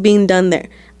witchcraft was being done there.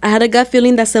 I had a gut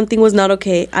feeling that something was not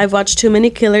okay. I've watched too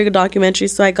many killer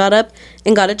documentaries, so I got up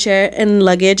and got a chair and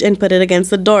luggage and put it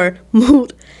against the door.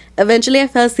 Moved. Eventually, I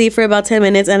fell asleep for about 10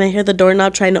 minutes, and I heard the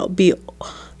doorknob trying to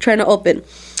open.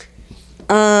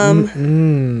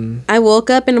 I woke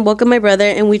up my brother,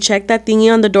 and we checked that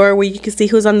thingy on the door where you could see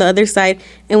who's on the other side,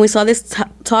 and we saw this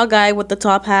tall guy with the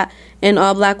top hat and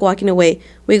all black walking away.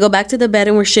 We go back to the bed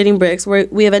and we're shitting bricks.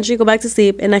 We eventually go back to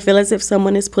sleep, and I feel as if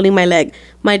someone is pulling my leg.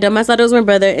 My dumbass thought it was my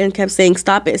brother and kept saying,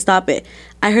 stop it, stop it.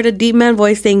 I heard a deep man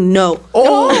voice saying no.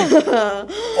 Oh.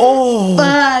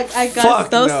 Fuck. I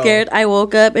got so scared. I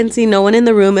woke up and see no one in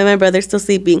the room, and my brother's still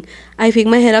sleeping. I peeked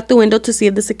my head out the window to see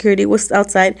if the security was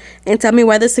outside and tell me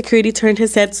why the security turned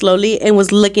his head slowly and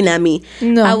was looking at me.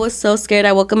 No. I was so scared.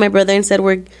 I woke up my brother and said,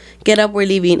 get up, we're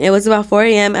leaving. It was about 4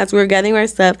 a.m. As we were gathering our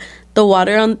stuff. The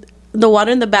water in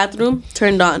the bathroom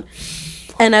turned on.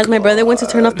 And as my brother went to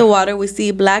turn off the water, we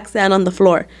see black sand on the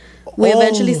floor. We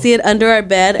eventually see it under our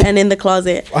bed and in the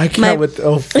closet. I can't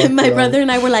my brother and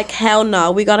I were like, hell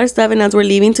no. We got our stuff, and as we're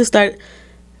leaving,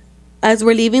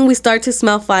 we start to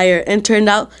smell fire, and turned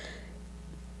out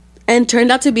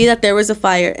to be that there was a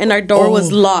fire, and our door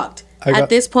was locked. At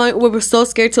this point, we were so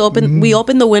scared to open. We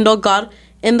opened the window, got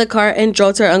in the car, and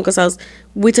drove to our uncle's house.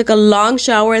 We took a long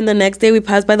shower, and the next day we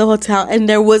passed by the hotel, and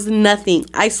there was nothing.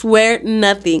 I swear,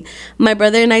 nothing. My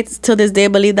brother and I, till this day,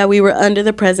 believe that we were under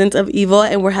the presence of evil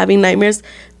and were having nightmares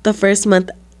the first month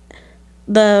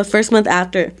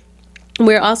after.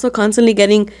 We're also constantly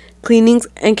getting cleanings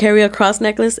and carry a cross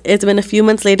necklace. It's been a few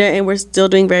months later, and we're still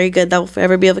doing very good. That will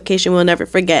forever be a vacation we'll never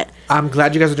forget. I'm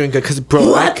glad you guys are doing good, because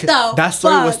bro, that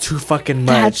story was too fucking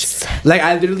much. Like,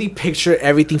 I literally picture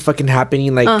everything fucking happening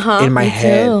in my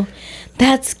head. Too.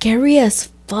 That's scary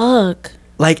as fuck.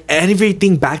 Like,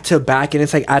 everything back to back, and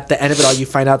it's like at the end of it all, you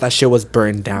find out that shit was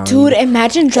burned down. Dude,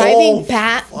 imagine driving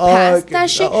past that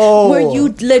shit where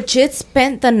you legit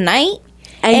spent the night.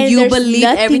 And you believe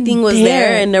everything was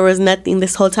there, and there was nothing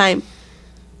this whole time.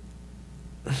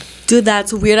 Dude,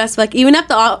 that's weird as fuck. Even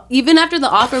after the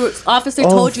officer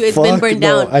told you it's been burned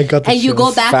down, and you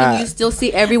go back and you still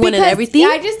see everyone and everything.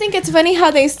 I just think it's funny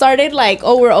how they started like,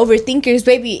 oh, we're overthinkers,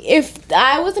 baby. If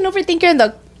I was an overthinker and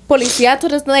the policía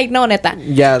told us like, no, neta,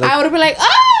 I would have been like,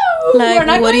 oh, like, we're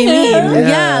not what do you mean?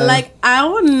 Yeah, like I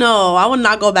would know. I would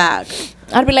not go back.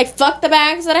 I'd be like, fuck the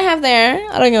bags that I have there.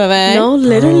 I don't give a fuck. No,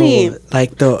 literally. Oh,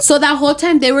 like the So that whole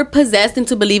time they were possessed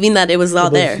into believing that it was all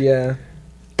there. Yeah.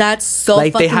 That's so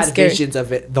Like fucking they had scary. visions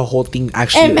of it, the whole thing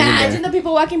actually. being Imagine there. the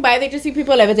people walking by, they just see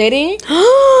people levitating.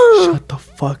 Shut the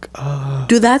fuck up.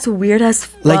 Dude, that's weird as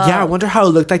fuck. Like yeah, I wonder how it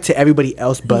looked like to everybody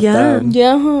else but Yeah. them.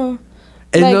 Yeah, huh?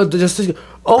 And Like- no, just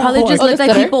Probably just Oh, looked the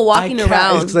like stutter? people walking I can't-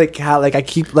 around. It's like how like I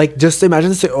keep like just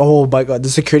imagine oh my god, the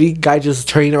security guy just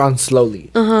turning around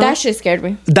slowly. That shit scared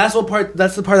me. That's the part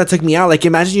that took me out. Like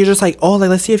imagine you're just like, oh, like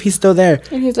let's see if he's still there.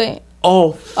 And he's like,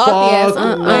 Oh fuck. yes.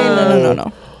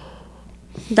 No.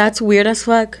 That's weird as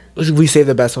fuck. We saved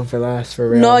the best one for last, for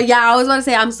real. No, yeah, I was about to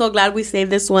say, I'm so glad we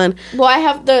saved this one. Well, I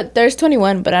have there's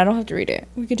 21, but I don't have to read it.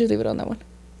 We could just leave it on that one.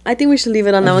 I think we should leave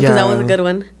it on that one because that was a Yeah. good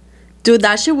one. Dude,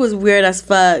 that shit was weird as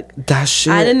fuck. That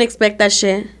shit. I didn't expect that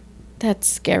shit. That's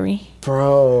scary.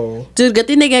 Bro. Dude, good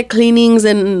thing they get cleanings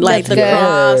and like the That's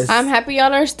cross. Yes. I'm happy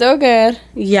y'all are still good.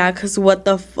 Yeah, because what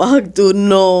the fuck, dude?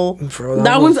 No. Bro,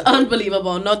 that was- one's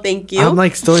unbelievable. No, thank you. I'm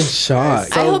like still in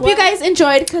shock. I hope you guys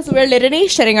enjoyed because we're literally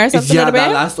shitting ourselves a Yeah, little that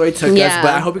bit. last story took Yeah. us,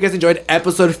 but I hope you guys enjoyed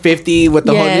episode 50 with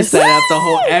the whole new Yes. setup, the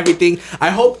whole everything. I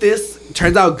hope this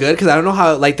turns out good because I don't know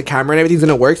how like the camera and everything's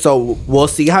gonna work, so we'll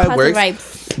see how it Positive works.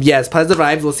 vibes. Yes, positive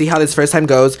vibes. We'll see how this first time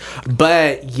goes.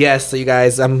 But yes, so you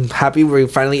guys, I'm happy we're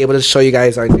finally able to show you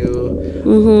guys our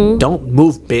new Don't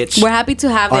Move Bitch. We're happy to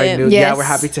have Our it. new, Yeah, Yes. we're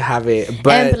happy to have it.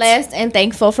 But And blessed and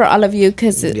thankful for all of you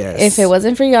because Yes. if it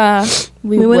wasn't for y'all,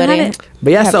 we We wouldn't wouldn't. have it.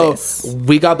 But yeah, have so this.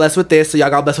 we got blessed with this. So y'all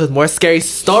got blessed with more scary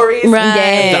stories. Right. I'm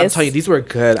Yes. telling you, these were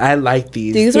good. I like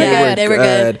these. These were good. They were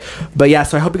good. But yeah,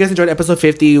 so I hope you guys enjoyed episode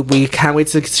 50. We can't wait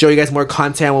to show you guys more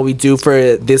content, what we do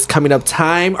for this coming up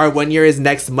time. Our 1 year is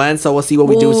next month, so we'll see what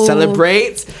we do to Ooh.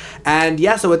 celebrate. And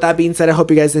yeah, so with that being said, I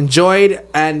hope you guys enjoyed.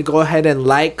 And go ahead and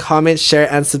like, comment,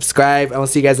 share, and subscribe. And we'll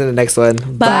see you guys in the next one.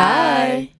 Bye.